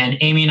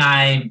Amy and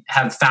I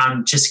have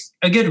found just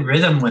a good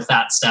rhythm with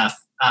that stuff.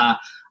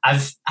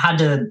 I've had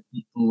to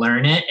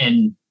learn it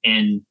and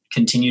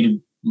continue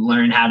to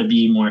learn how to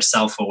be more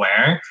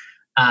self-aware,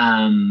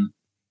 and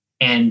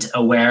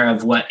aware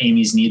of what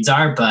Amy's needs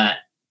are. But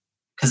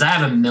because I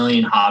have a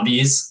million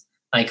hobbies,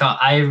 like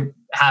I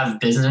have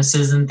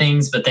businesses and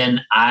things, but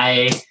then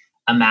I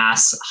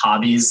amass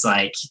hobbies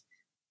like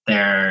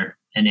they're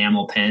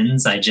enamel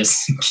pins. I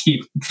just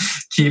keep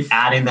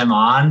adding them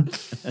on.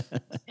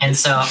 And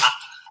so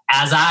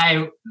as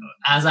I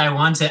as I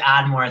want to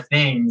add more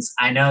things,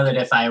 I know that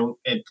if I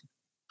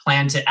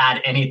plan to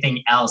add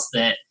anything else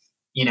that,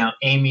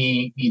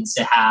 Amy needs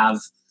to have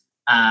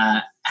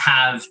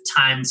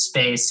time,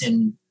 space,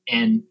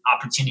 and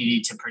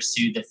opportunity to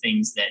pursue the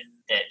things that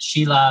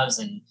she loves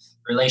and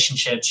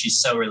relationships. She's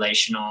so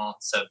relational.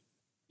 So,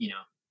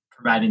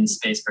 providing the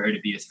space for her to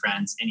be with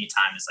friends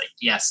anytime is like,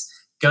 yes,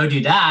 go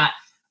do that.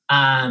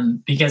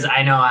 Because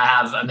I know I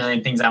have a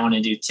million things I want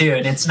to do too.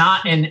 And it's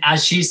not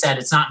as she said,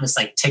 it's not in this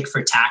like tick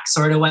for tack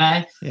sort of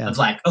way of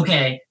like,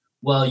 okay,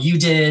 well, you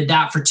did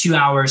that for 2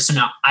 hours. So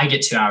now I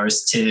get 2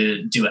 hours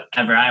to do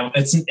whatever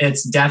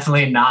it's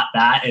definitely not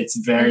that. It's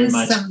very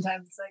much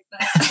sometimes like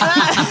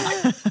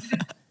that.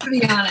 To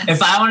be honest.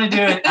 If I want to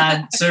do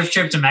a surf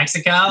trip to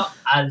Mexico,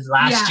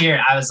 last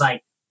year, I was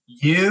like,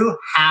 you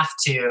have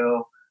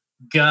to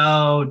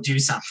go do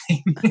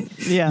something.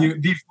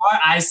 Before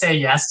I say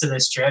yes to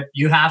this trip,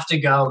 you have to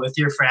go with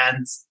your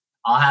friends.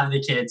 I'll have the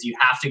kids. You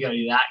have to go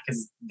do that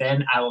because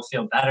then I will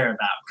feel better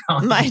about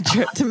going my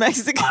trip to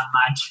Mexico. On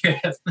my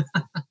trip.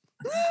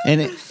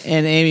 and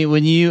Amy,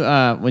 when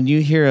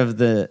you hear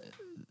of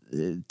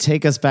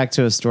take us back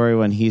to a story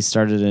when he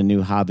started a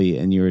new hobby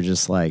and you were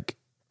just like,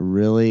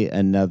 really,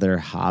 another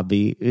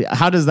hobby?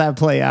 How does that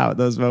play out,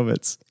 those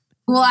moments?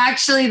 Well,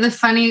 actually,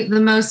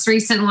 the most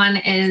recent one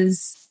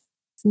is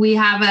we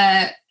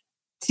have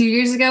 2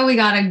 years ago, we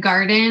got a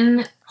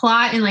garden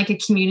plot in like a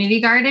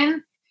community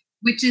garden,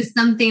 which is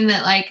something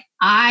that like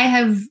I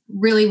have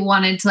really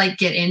wanted to like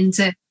get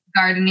into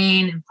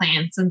gardening and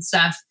plants and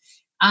stuff.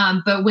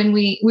 But when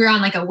we were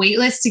on like a wait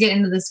list to get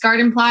into this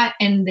garden plot,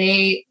 and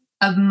a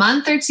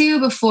month or two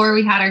before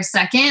we had our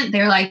second,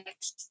 they're like,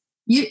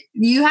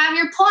 you have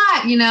your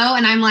plot, and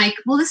I'm like,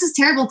 well, this is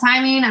terrible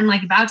timing. I'm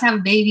like about to have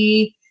a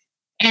baby.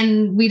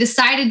 And we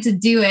decided to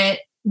do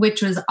it,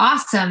 which was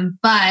awesome.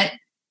 But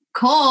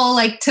Cole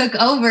like took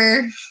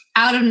over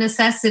out of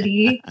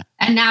necessity.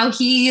 And now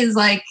he is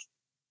like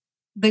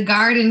the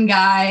garden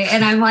guy.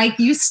 And I'm like,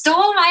 you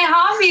stole my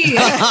hobby.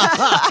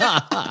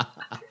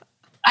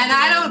 And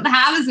I don't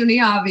have as many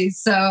hobbies.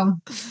 So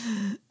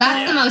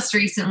that's the most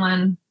recent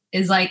one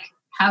is like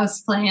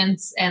house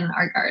plants and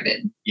our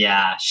garden.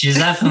 Yeah, she's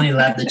definitely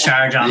led the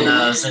charge on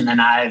those. And then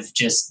I've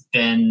just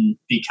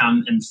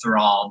become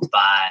enthralled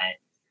by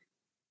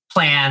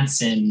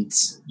plants and,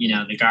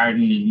 the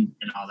garden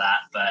and all that.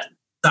 But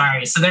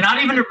sorry. So they're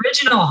not even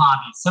original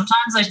hobbies.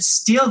 Sometimes I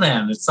steal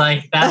them. It's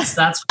like, that's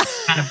what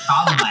kind of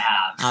problem I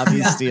have.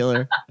 Hobby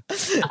stealer.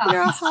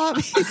 You're a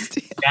hobby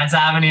stealer. You guys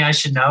have any I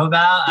should know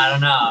about? I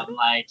don't know. I'm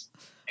like,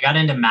 I got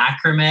into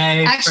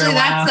macrame. Actually,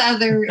 that's the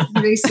other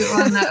recent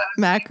one.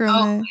 Macrame.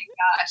 Oh my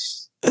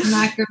gosh.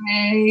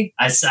 Macrame.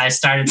 I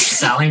started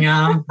selling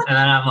them and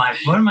then I'm like,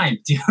 what am I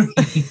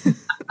doing?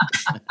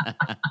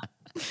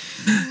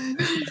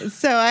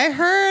 So I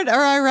heard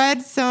or I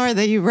read somewhere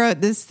that you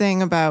wrote this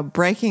thing about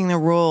breaking the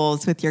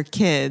rules with your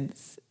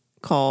kids,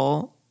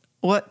 Cole.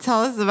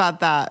 Tell us about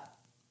that.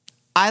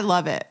 I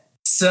love it.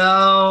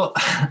 So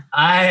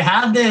I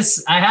had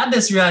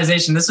this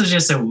realization. This was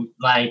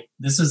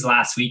this was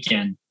last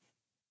weekend.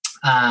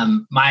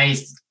 My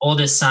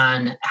oldest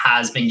son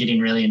has been getting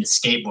really into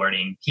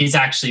skateboarding.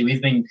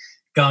 We've been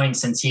going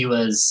since he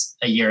was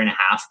a year and a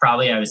half,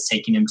 probably. I was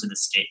taking him to the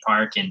skate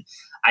park and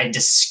I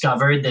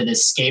discovered that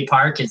this skate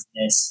park is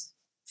this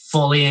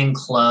fully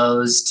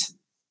enclosed,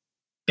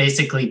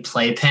 basically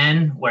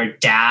playpen where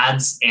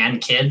dads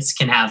and kids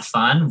can have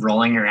fun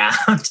rolling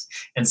around.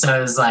 And so it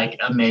was like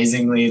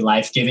amazingly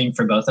life-giving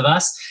for both of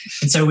us.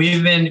 And so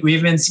we've been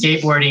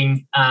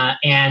skateboarding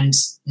and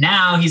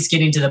now he's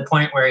getting to the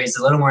point where he's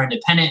a little more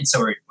independent. And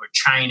so we're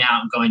trying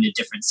out and going to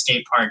different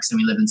skate parks, and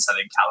we live in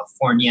Southern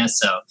California.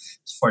 So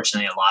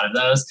fortunately a lot of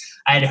those.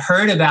 I had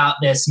heard about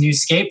this new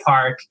skate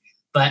park,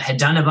 but had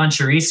done a bunch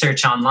of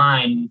research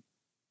online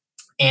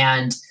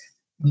and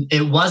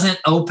it wasn't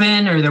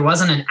open or there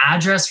wasn't an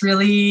address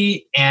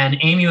really. And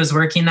Amy was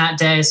working that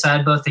day. So I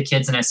had both the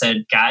kids and I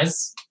said,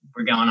 guys,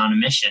 we're going on a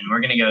mission. We're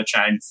going to go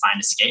try and find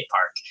a skate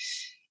park.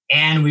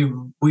 And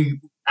we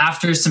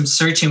after some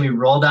searching, we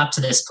rolled up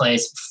to this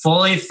place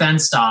fully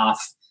fenced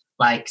off,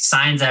 like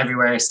signs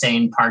everywhere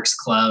saying park's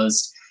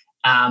closed.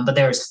 But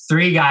there was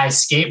 3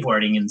 guys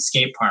skateboarding in the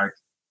skate park.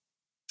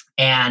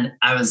 And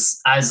I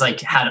was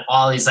like, had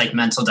all these like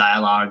mental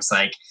dialogues,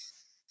 like,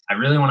 I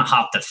really want to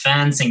hop the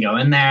fence and go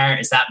in there.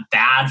 Is that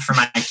bad for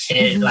my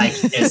kid? Like,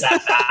 is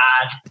that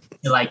bad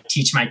to like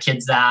teach my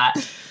kids that?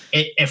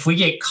 If we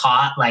get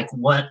caught, like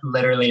what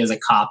literally is a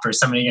cop or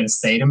somebody going to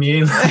say to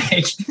me?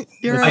 Like,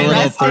 you're a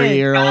little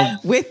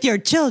 3-year-old with your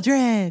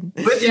children,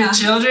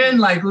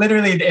 like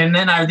literally. And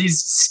then are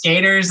these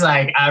skaters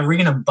like, are we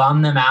going to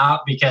bum them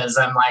out because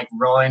I'm like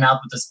rolling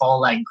up with this whole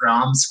like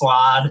Grom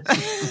squad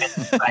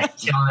and like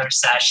kill their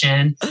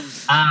session?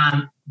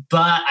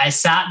 But I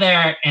sat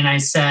there and I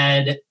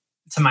said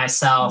to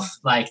myself,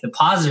 like the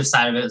positive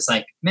side of it was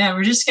like, man,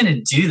 we're just going to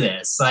do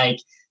this. Like,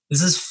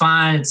 this is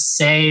fun. It's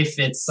safe.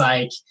 It's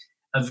like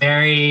a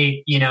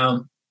very,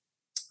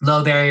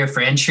 low barrier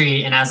for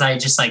entry. And as I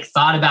just like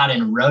thought about it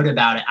and wrote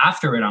about it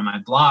afterward on my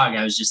blog,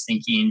 I was just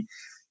thinking,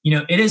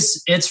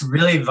 it's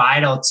really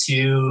vital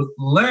to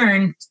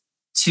learn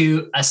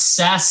to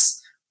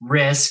assess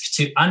risk,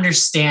 to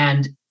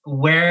understand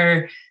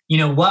where,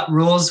 what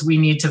rules we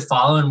need to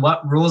follow and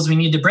what rules we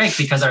need to break,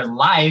 because our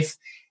life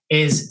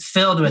is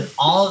filled with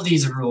all of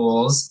these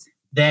rules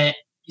that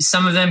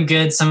some of them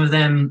good, some of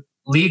them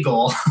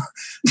legal,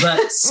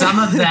 but some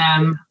of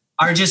them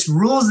are just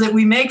rules that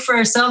we make for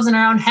ourselves in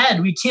our own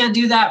head. We can't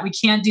do that. We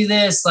can't do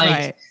this.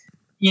 Right.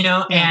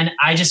 And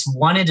I just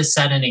wanted to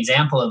set an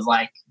example of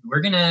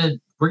we're going to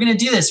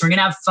do this. We're going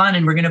to have fun,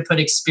 and we're going to put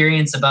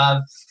experience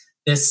above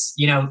this,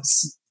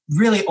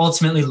 really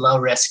ultimately low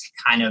risk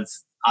kind of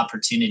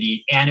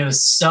opportunity. And it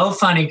was so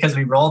funny because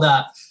we rolled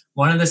up,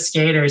 one of the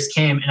skaters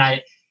came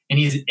and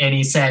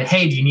he said,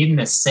 "Hey, do you need an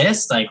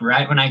assist?"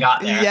 Right when I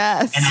got there.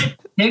 Yes. And I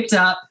picked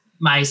up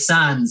my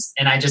sons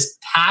and I just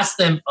passed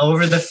them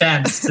over the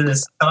fence to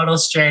this total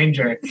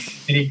stranger.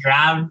 And he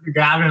grabbed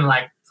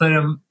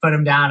him, put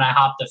him down. I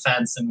hopped the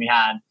fence and we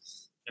had an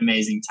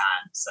amazing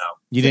time. So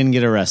you didn't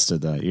get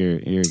arrested though.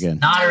 You're good.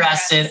 Not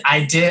arrested.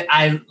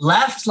 I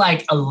left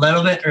a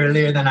little bit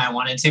earlier than I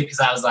wanted to,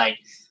 because I was like,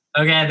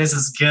 okay, this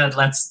is good.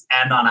 Let's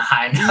end on a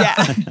high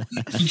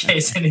note in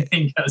case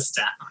anything goes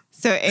down.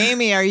 So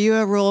Amy, are you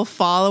a rule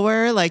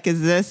follower?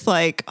 Is this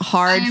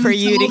hard for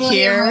you to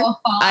hear?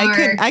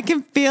 I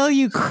can feel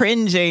you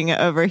cringing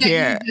over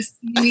here.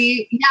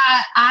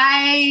 Yeah,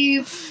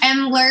 I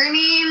am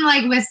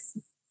learning with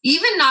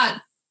even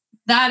not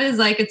that is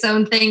its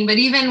own thing, but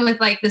even with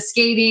the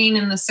skating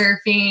and the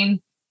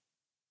surfing,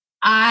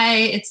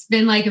 it's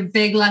been a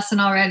big lesson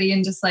already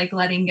in just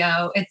letting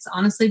go. It's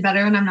honestly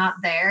better when I'm not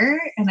there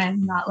and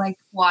I'm not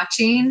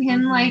watching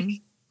him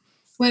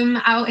swim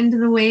out into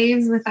the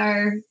waves with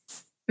our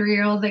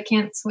 3-year-old that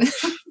can't swim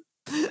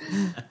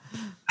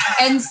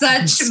and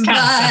such.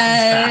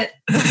 But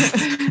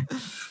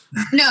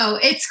no,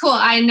 it's cool.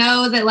 I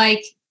know that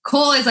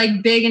Cole is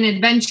big in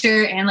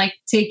adventure and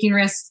taking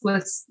risks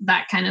with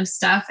that kind of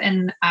stuff.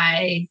 And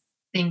I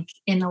think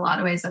in a lot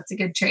of ways that's a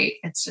good trait.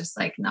 It's just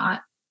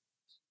not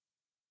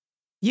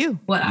you.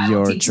 What I your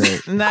will teach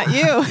trait. Not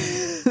you.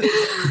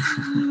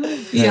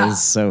 That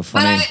is so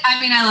funny. But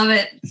I love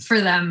it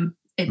for them.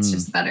 It's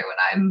just better when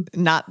I'm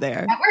not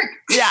there at work.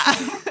 Yeah.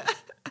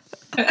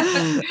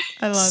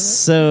 I love it.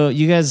 So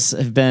you guys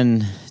have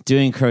been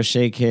doing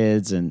Crochet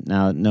Kids and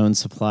now Known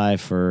Supply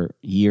for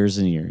years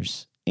and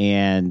years.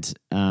 And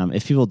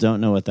if people don't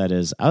know what that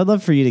is, I would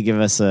love for you to give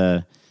us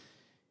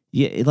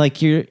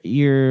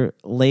your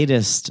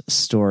latest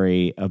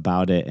story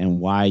about it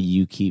and why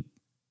you keep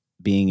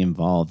being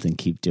involved and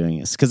keep doing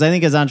this. Because I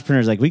think as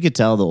entrepreneurs, we could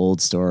tell the old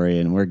story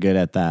and we're good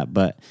at that,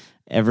 but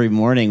every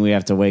morning we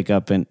have to wake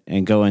up and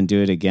go and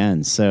do it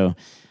again. So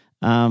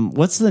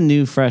what's the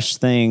new fresh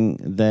thing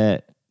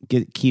that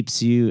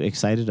keeps you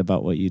excited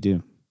about what you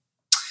do?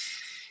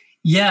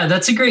 Yeah,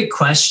 that's a great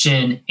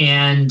question.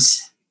 And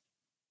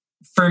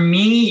for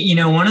me,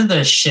 one of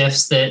the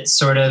shifts that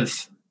sort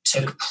of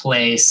took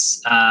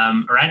place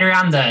right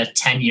around the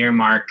 10-year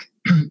mark,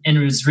 and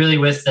it was really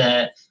with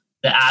the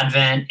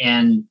advent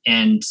and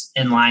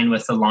in line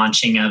with the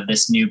launching of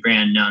this new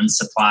brand, Known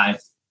Supply,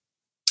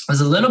 was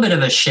a little bit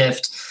of a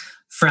shift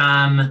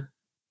from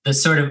the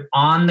sort of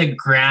on the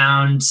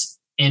ground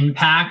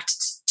impact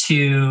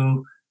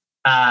to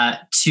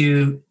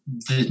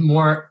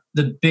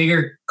the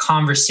bigger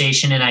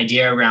conversation and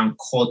idea around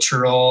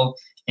cultural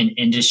and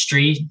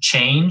industry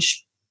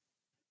change.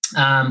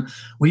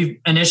 We've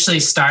initially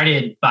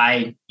started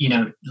by,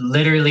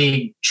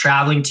 literally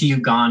traveling to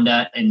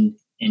Uganda and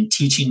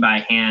teaching by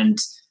hand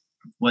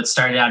what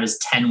started out as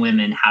 10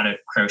 women how to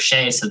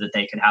crochet so that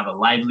they could have a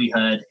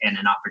livelihood and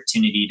an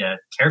opportunity to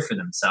care for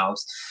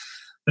themselves.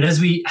 But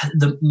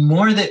the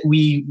more that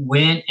we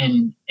went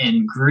and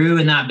grew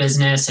in that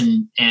business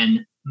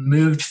and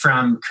moved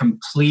from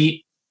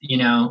complete,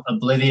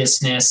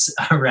 obliviousness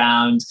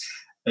around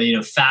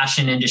the,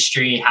 fashion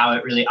industry, how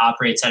it really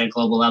operates at a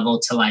global level,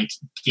 to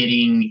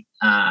getting,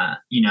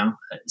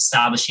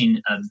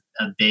 establishing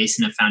a base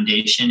and a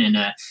foundation and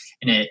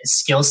a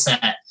skill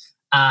set.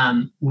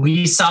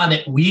 We saw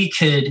that we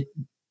could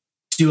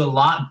do a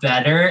lot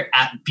better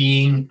at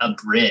being a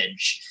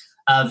bridge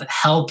of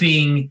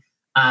helping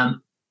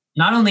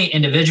not only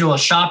individual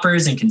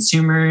shoppers and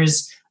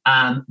consumers,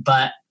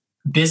 but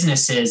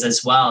businesses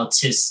as well,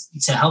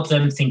 to help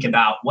them think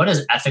about what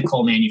does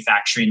ethical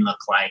manufacturing look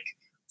like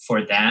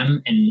for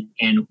them,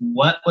 and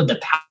what would the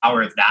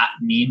power of that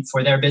mean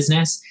for their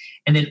business,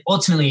 and then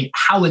ultimately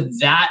how would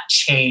that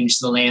change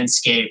the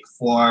landscape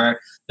for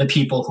the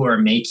people who are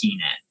making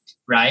it,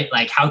 right?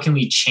 How can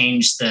we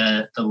change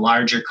the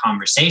larger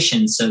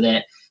conversation so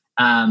that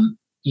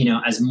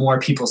as more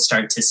people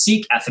start to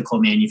seek ethical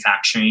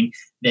manufacturing,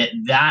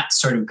 that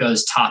sort of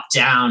goes top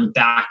down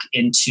back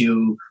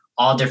into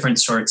all different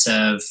sorts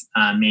of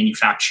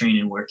manufacturing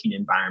and working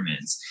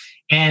environments.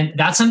 And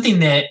that's something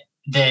that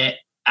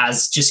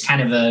as just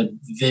kind of a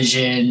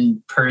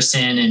vision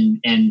person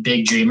and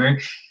big dreamer,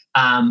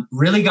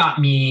 really got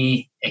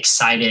me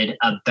excited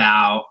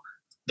about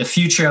the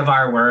future of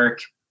our work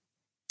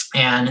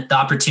and the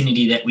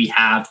opportunity that we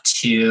have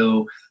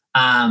to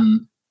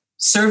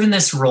serve in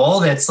this role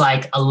that's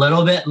like a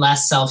little bit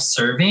less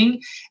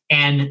self-serving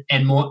and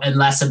more and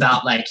less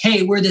about like,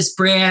 hey, we're this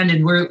brand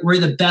and we're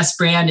the best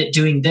brand at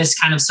doing this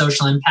kind of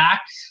social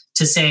impact,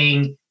 to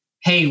saying,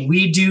 hey,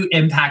 we do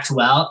impact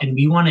well, and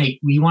we want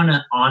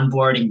to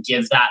onboard and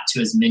give that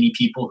to as many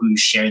people who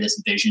share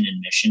this vision and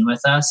mission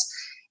with us.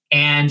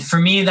 And for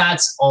me,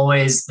 that's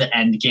always the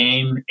end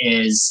game,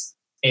 is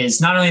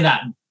not only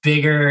that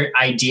bigger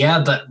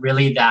idea, but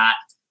really that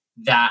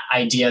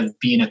idea of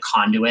being a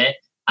conduit,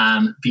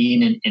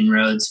 being an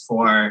inroads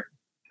for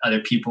other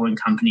people and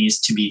companies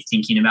to be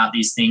thinking about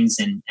these things,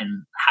 and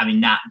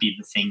having that be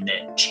the thing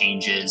that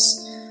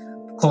changes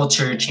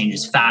culture,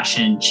 changes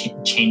fashion,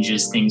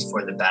 changes things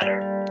for the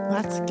better.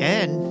 That's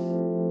good.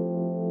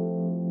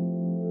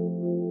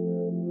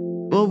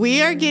 Well,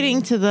 we are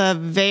getting to the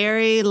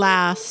very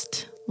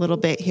last little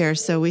bit here,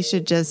 so we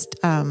should just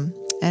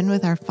end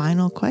with our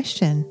final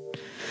question.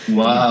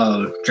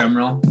 Whoa, drum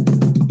roll.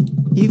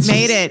 You've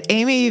made it.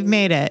 Amy, you've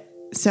made it.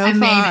 So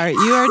far,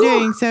 you are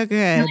doing so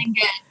good. Feeling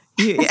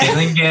good.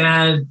 Feeling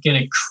good.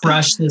 Gonna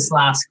crush this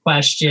last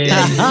question.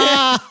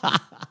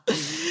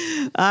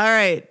 All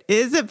right.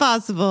 Is it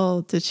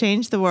possible to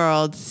change the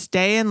world,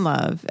 stay in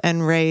love,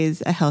 and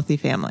raise a healthy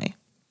family?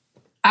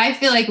 I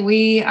feel like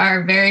we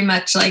are very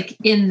much like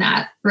in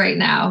that right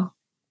now.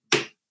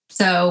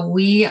 So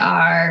we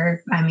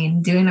are,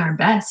 doing our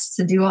best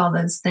to do all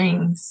those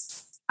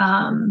things.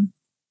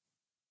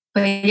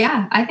 But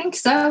yeah, I think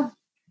so.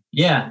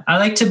 Yeah, I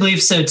like to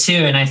believe so too.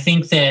 And I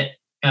think that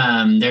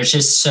there's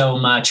just so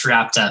much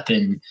wrapped up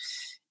in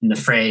the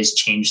phrase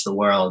change the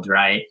world,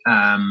 right?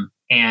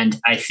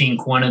 And I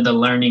think one of the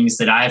learnings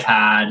that I've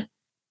had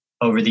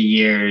over the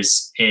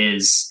years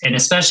is, and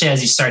especially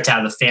as you start to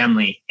have a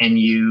family and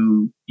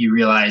you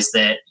realize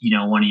that,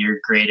 one of your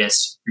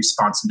greatest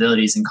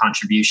responsibilities and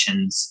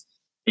contributions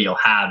that you'll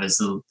have is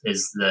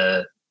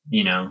the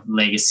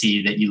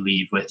legacy that you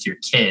leave with your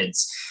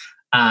kids.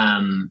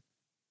 I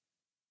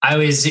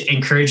always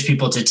encourage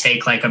people to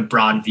take like a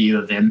broad view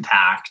of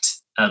impact,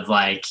 of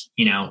like,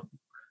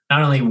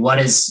 not only what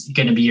is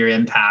going to be your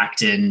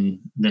impact in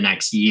the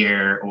next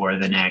year or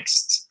the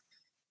next,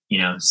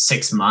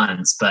 6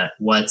 months, but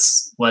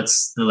what's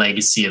the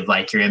legacy of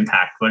like your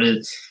impact? What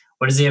is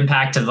the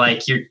impact of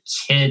like your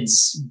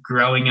kids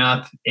growing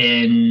up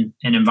in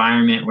an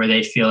environment where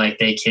they feel like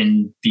they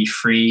can be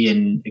free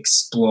and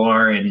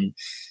explore and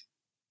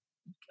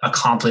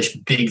accomplish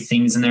big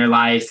things in their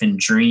life and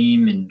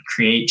dream and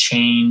create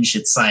change?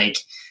 It's like,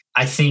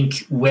 I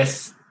think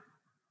with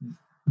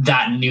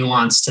that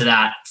nuance to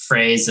that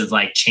phrase of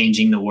like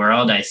changing the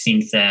world, I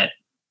think that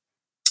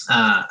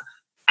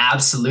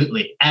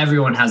absolutely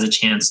everyone has a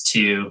chance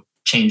to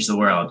change the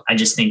world. I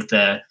just think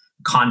the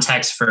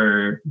context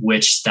for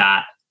which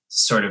that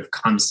sort of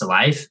comes to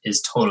life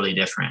is totally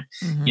different.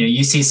 Mm-hmm.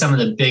 You see some of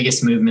the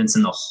biggest movements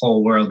in the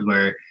whole world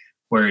were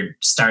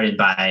started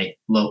by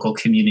local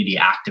community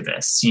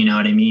activists, you know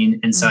what I mean?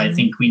 And so I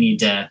think we need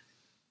to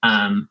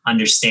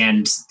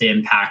understand the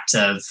impact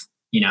of,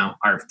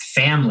 our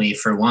family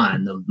for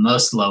one, the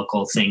most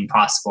local thing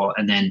possible.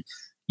 And then,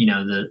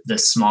 the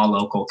small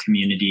local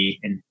community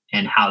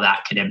and how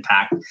that could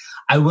impact.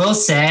 I will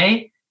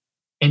say,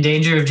 in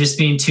danger of just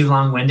being too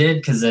long-winded,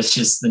 because that's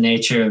just the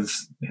nature of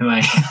who I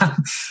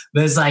am,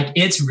 but it's like,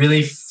 it's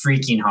really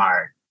freaking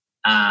hard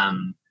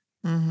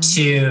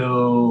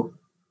to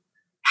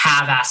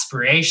have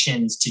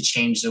aspirations to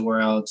change the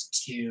world,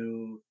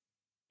 to,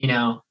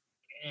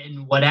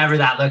 and whatever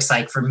that looks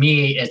like. For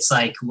me, it's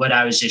like what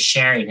I was just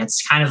sharing.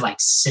 It's kind of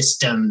like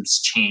systems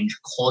change,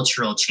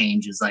 cultural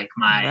change is like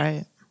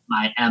my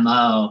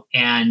MO.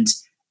 And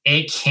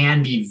it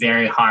can be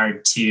very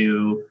hard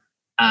to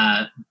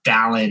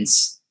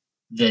balance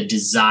the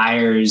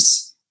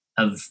desires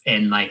of,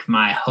 and like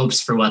my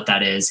hopes for what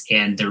that is,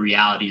 and the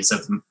realities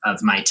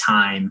of my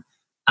time.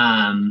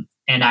 And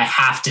I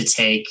have to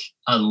take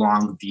a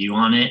long view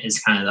on it, is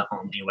kind of the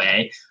only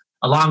way.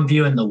 A long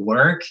view in the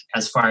work,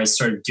 as far as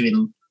sort of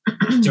doing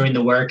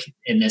the work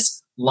in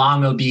this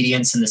long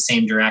obedience in the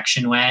same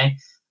direction way.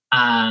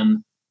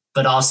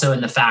 But also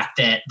in the fact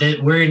that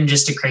we're in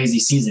just a crazy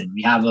season.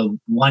 We have a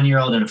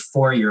 1-year-old and a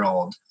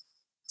 4-year-old.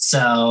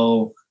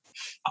 So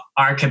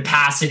our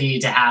capacity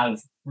to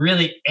have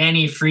really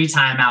any free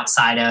time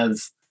outside of,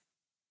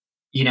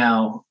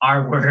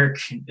 our work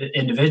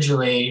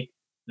individually,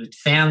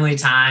 family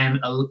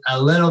time,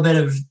 a little bit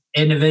of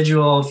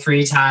individual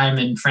free time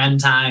and friend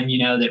time,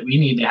 that we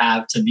need to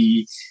have to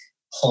be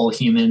whole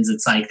humans.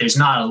 It's like, there's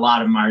not a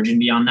lot of margin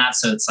beyond that.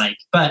 So it's like,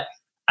 but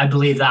I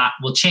believe that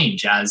will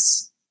change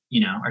as,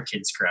 our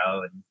kids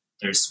grow and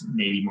there's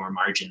maybe more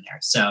margin there.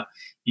 So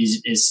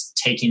is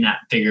taking that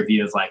bigger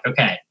view of like,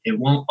 okay, it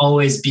won't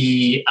always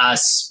be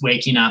us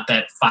waking up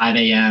at 5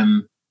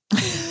 a.m.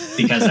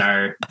 because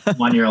our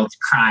 1-year-old's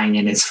crying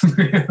in his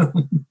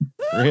room.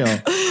 Real.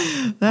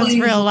 That's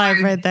please, real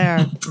life right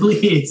there.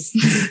 Please.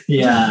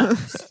 Yeah.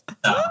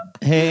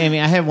 Hey, Amy,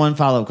 I have one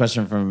follow-up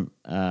question from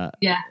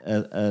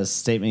a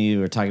statement you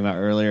were talking about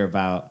earlier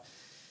about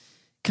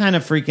kind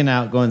of freaking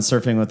out going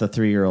surfing with a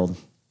 3-year-old.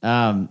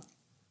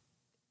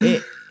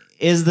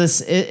 is this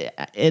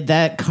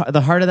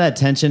the heart of that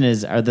tension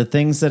are the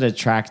things that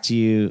attract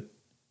you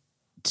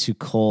to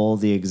Cole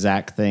the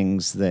exact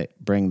things that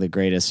bring the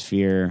greatest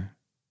fear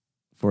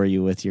for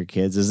you with your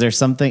kids? Is there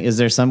some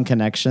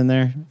connection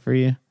there for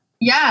you?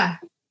 Yeah,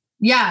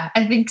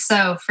 I think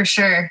so, for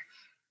sure.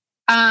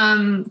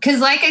 Because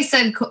like I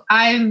said,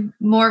 I'm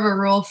more of a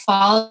rule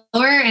follower,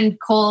 and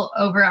Cole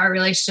over our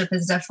relationship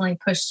has definitely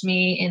pushed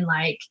me in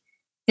like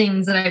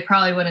things that I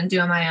probably wouldn't do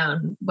on my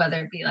own,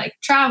 whether it be like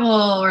travel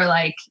or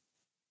like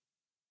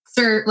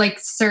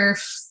surf,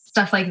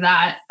 stuff like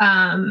that.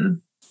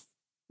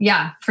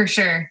 Yeah, for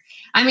sure.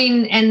 I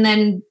mean, and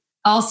then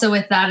also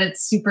with that,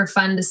 it's super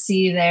fun to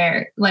see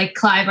like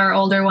Clive, our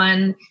older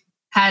one,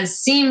 has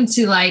seemed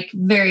to like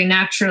very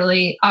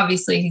naturally,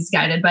 obviously he's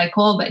guided by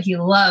Cole, but he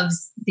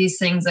loves these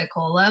things that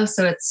Cole loves.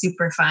 So it's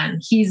super fun.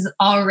 He's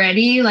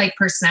already like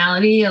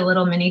personality, a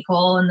little mini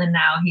Cole. And then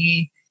now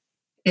he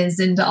is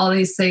into all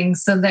these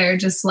things. So they're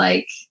just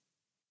like,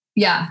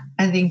 yeah,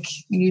 I think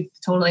you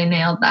totally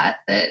nailed that.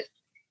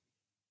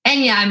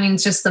 And yeah, I mean,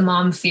 it's just the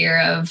mom fear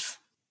of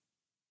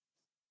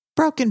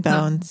broken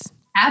bones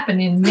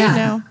happening.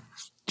 Yeah.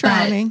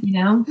 Drowning.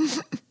 But,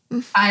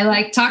 I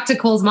like talk to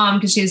Cole's mom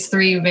because she has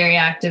 3 very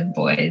active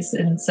boys.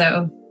 And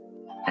so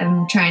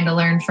I'm trying to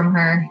learn from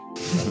her.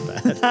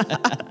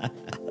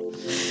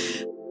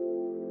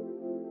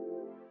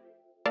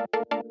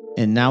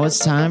 And now it's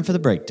time for the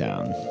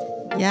breakdown.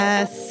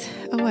 Yes.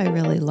 Oh, I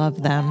really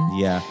love them.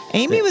 Yeah.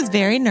 Amy was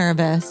very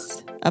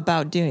nervous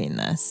about doing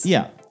this.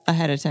 Yeah.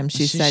 Ahead of time.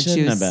 She said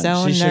she was so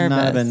nervous. She should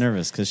not have been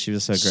nervous because she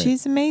was so great.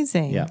 She's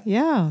amazing.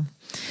 Yeah.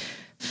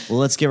 Well,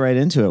 let's get right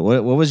into it.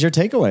 What was your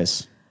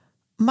takeaways?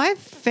 My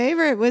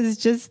favorite was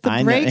just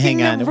the breaking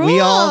the rules. We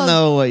all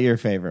know what your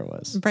favorite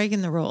was.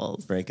 Breaking the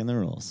rules. Breaking the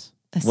rules.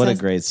 What a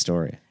great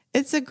story.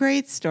 It's a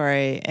great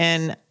story.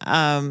 And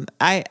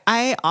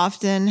I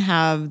often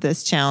have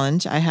this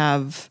challenge. I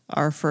have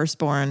our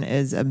firstborn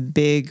is a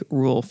big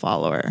rule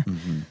follower.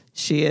 Mm-hmm.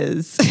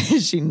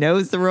 She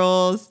knows the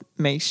rules,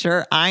 makes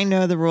sure I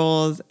know the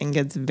rules, and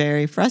gets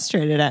very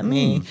frustrated at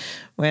me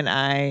when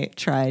I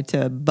try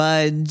to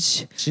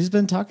budge. She's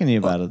been talking to you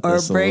about it or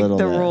break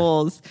the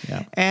rules.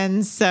 Yeah.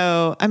 And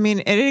so, I mean,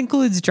 it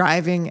includes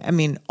driving. I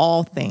mean,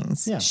 all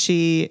things. Yeah.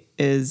 She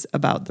is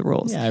about the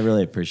rules. Yeah, I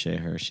really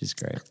appreciate her. She's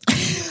great.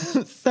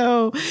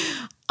 So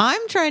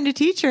I'm trying to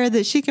teach her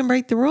that she can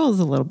break the rules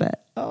a little bit.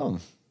 Oh,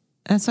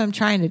 that's what I'm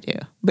trying to do.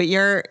 But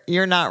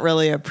you're not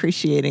really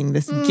appreciating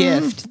this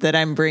gift that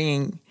I'm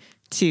bringing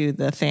to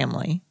the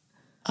family.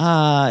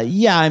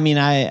 Yeah, I mean,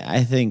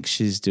 I think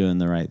she's doing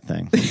the right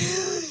thing.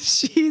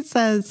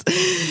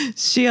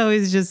 She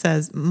always just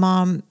says,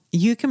 Mom,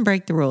 you can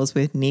break the rules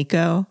with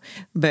Nico,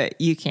 but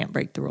you can't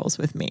break the rules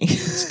with me.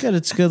 It's good.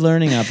 It's a good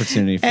learning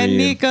opportunity for you. And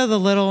Nico, the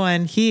little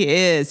one,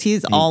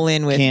 he's all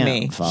in with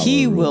me.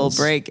 He will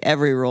break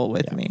every rule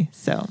with me.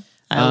 So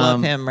I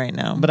love him right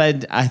now. But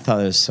I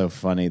thought it was so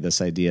funny,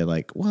 this idea,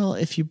 like, well,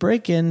 if you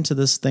break into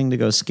this thing to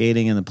go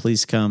skating and the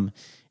police come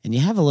and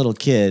you have a little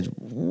kid,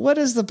 what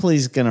is the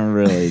police going to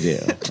really do?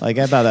 Like,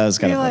 I thought that was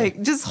kind of funny.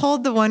 Like, just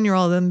hold the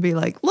 1-year-old and be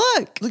like,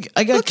 look,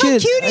 I got a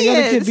kid. I got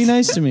a kid. Be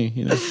nice to me.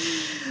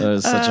 That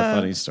was such a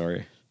funny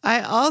story. I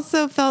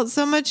also felt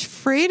so much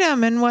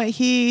freedom in what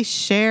he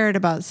shared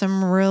about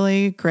some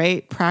really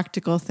great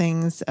practical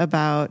things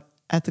about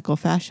ethical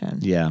fashion.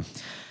 Yeah.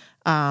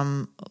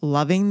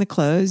 Loving the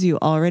clothes you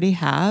already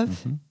have.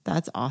 Mm-hmm.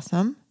 That's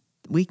awesome.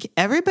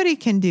 Everybody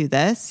can do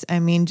this. I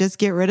mean, just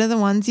get rid of the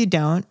ones you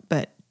don't,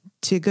 but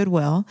to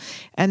Goodwill,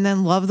 and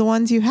then love the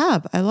ones you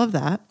have. I love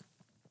that.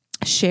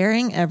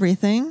 Sharing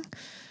everything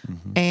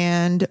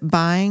and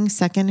buying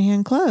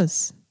secondhand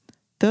clothes.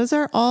 Those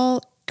are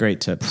all great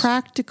tips.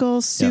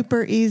 Practical,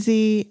 super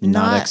easy,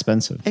 not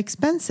expensive.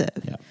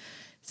 Yeah.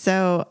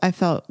 So I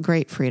felt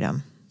great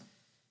freedom.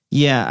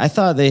 Yeah, I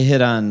thought they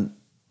hit on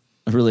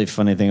a really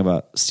funny thing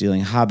about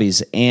stealing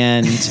hobbies.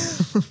 And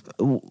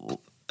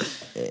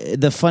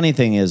the funny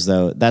thing is,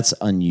 though, that's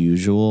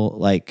unusual.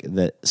 Like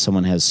that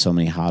someone has so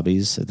many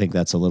hobbies. I think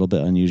that's a little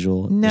bit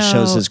unusual. No, it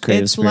shows his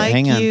creative spirit. Like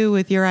hang on. You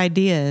with your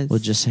ideas. Well,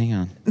 just hang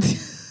on.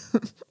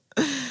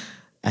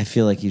 I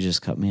feel like you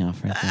just cut me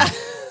off right there.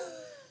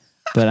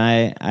 But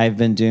I've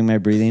been doing my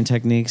breathing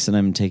techniques and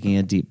I'm taking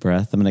a deep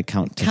breath. I'm going to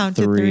count to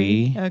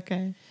three.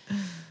 Okay.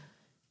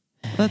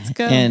 Let's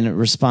go. And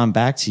respond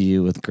back to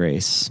you with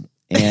grace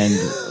and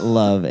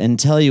love and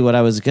tell you what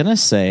I was going to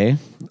say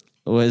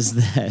was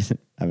that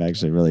I'm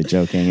actually really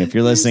joking. If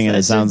you're listening and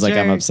it sounds like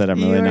I'm upset, I'm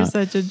really not.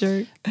 You're such a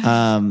jerk. What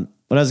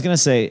I was going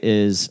to say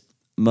is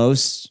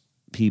most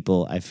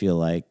people, I feel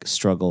like,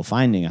 struggle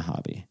finding a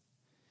hobby.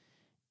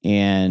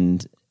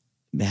 And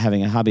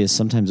having a hobby is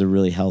sometimes a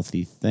really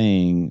healthy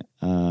thing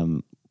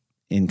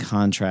in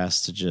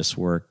contrast to just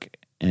work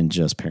and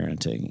just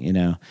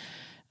parenting,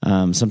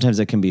 Sometimes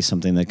it can be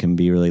something that can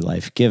be really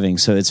life-giving.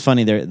 So it's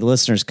funny, the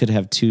listeners could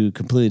have two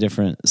completely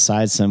different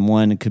sides to them.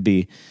 One could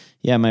be,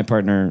 my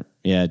partner,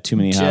 too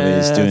many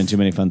hobbies, doing too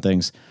many fun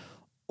things.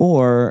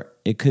 Or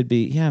it could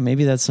be,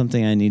 maybe that's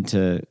something I need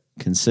to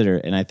consider.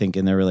 And I think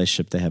in their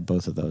relationship, they have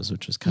both of those,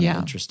 which was kind of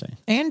interesting.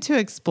 And to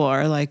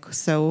explore, like,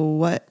 so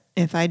what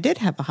if I did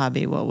have a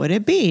hobby, what would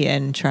it be?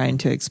 And trying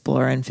to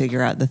explore and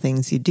figure out the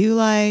things you do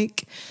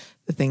like,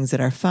 the things that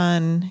are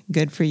fun,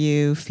 good for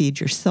you, feed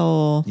your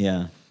soul.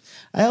 Yeah.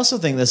 I also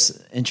think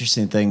this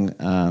interesting thing,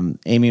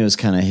 Amy was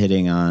kind of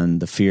hitting on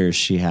the fears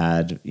she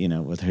had,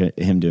 with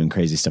him doing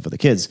crazy stuff with the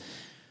kids.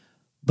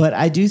 But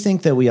I do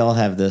think that we all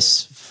have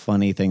this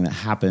funny thing that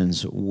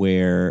happens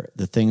where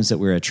the things that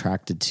we're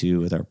attracted to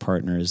with our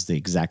partner is the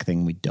exact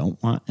thing we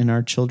don't want in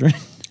our children.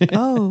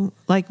 Oh,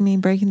 like me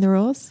breaking the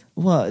rules?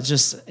 Well,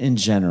 just in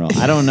general.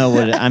 I don't know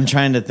I'm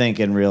trying to think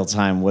in real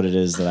time what it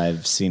is that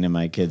I've seen in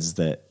my kids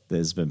that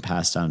has been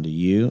passed down to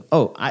you.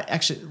 Oh,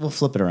 we'll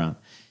flip it around.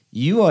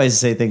 You always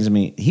say things to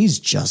me, he's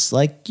just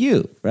like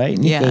you, right?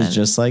 Nico's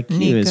just like you,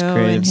 Nico his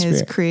creative and his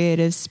spirit.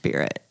 Creative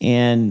spirit.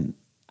 And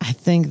I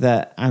think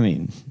that,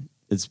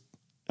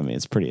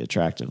 it's pretty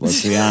attractive,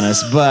 let's be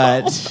honest,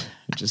 but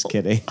I'm just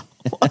kidding.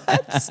 What?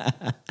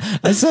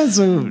 I sound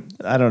so,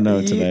 I don't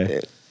know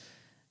today.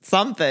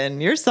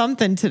 You're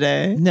something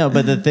today. No,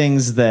 but the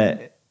things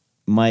that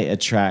might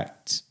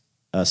attract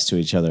us to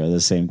each other are the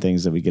same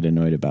things that we get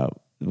annoyed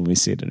about when we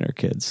see it in our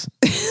kids.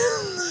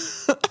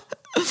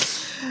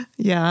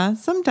 Yeah,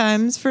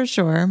 sometimes for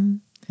sure.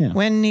 Yeah.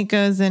 When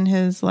Nico's in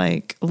his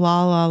like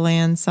la la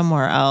land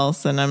somewhere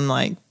else and I'm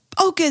like,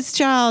 focus,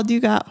 child, you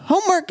got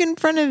homework in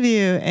front of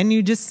you. And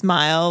you just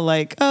smile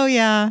like, oh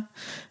yeah,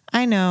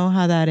 I know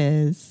how that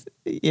is,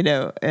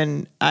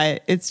 and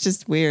it's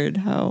just weird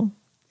how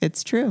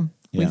it's true.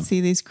 Yeah. We see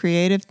these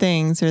creative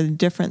things or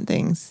different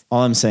things.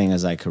 All I'm saying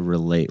is I could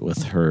relate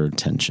with her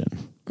tension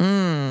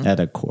at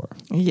a core.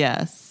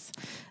 Yes.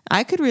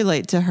 I could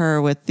relate to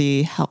her with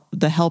the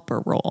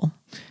helper role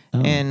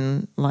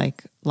in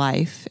like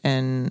life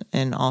and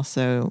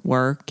also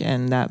work,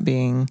 and that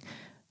being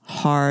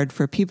hard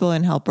for people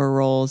in helper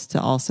roles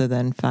to also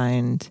then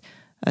find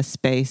a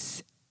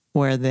space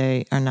where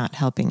they are not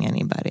helping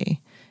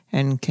anybody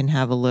and can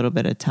have a little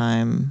bit of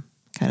time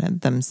kind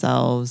of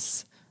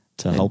themselves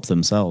to help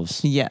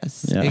themselves.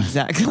 Yes,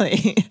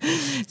 exactly.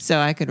 So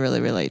I could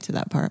really relate to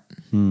that part.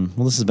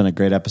 Well, this has been a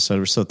great episode.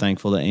 We're so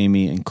thankful to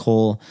Amy and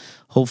Cole.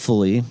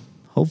 Hopefully,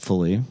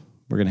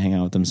 we're going to hang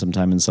out with them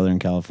sometime in Southern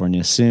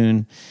California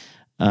soon.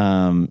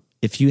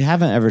 If you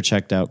haven't ever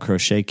checked out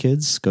Crochet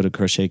Kids, go to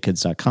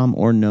crochetkids.com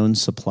or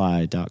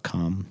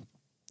knownsupply.com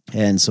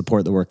and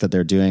support the work that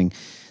they're doing.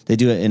 They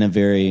do it in a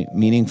very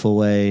meaningful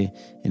way,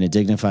 in a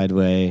dignified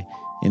way,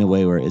 in a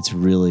way where it's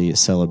really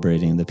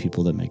celebrating the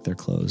people that make their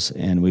clothes.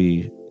 And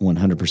we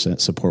 100%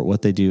 support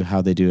what they do,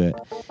 how they do it.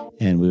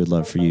 And we would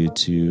love for you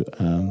to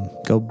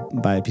go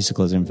buy a piece of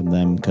clothing from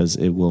them because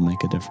it will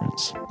make a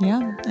difference.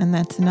 Yeah. And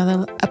that's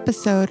another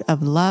episode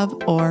of Love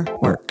or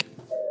Work.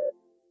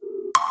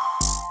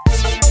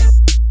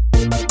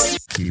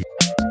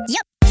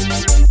 Yep.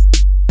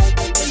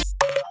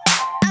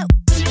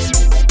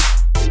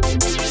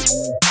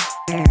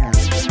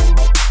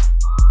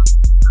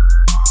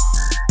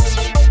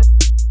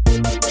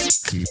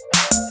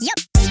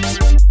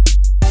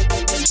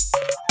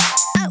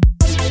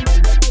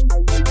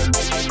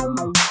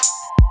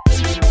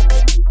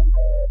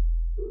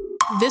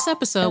 This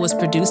episode was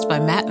produced by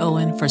Matt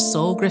Owen for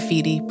Soul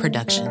Graffiti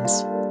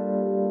Productions.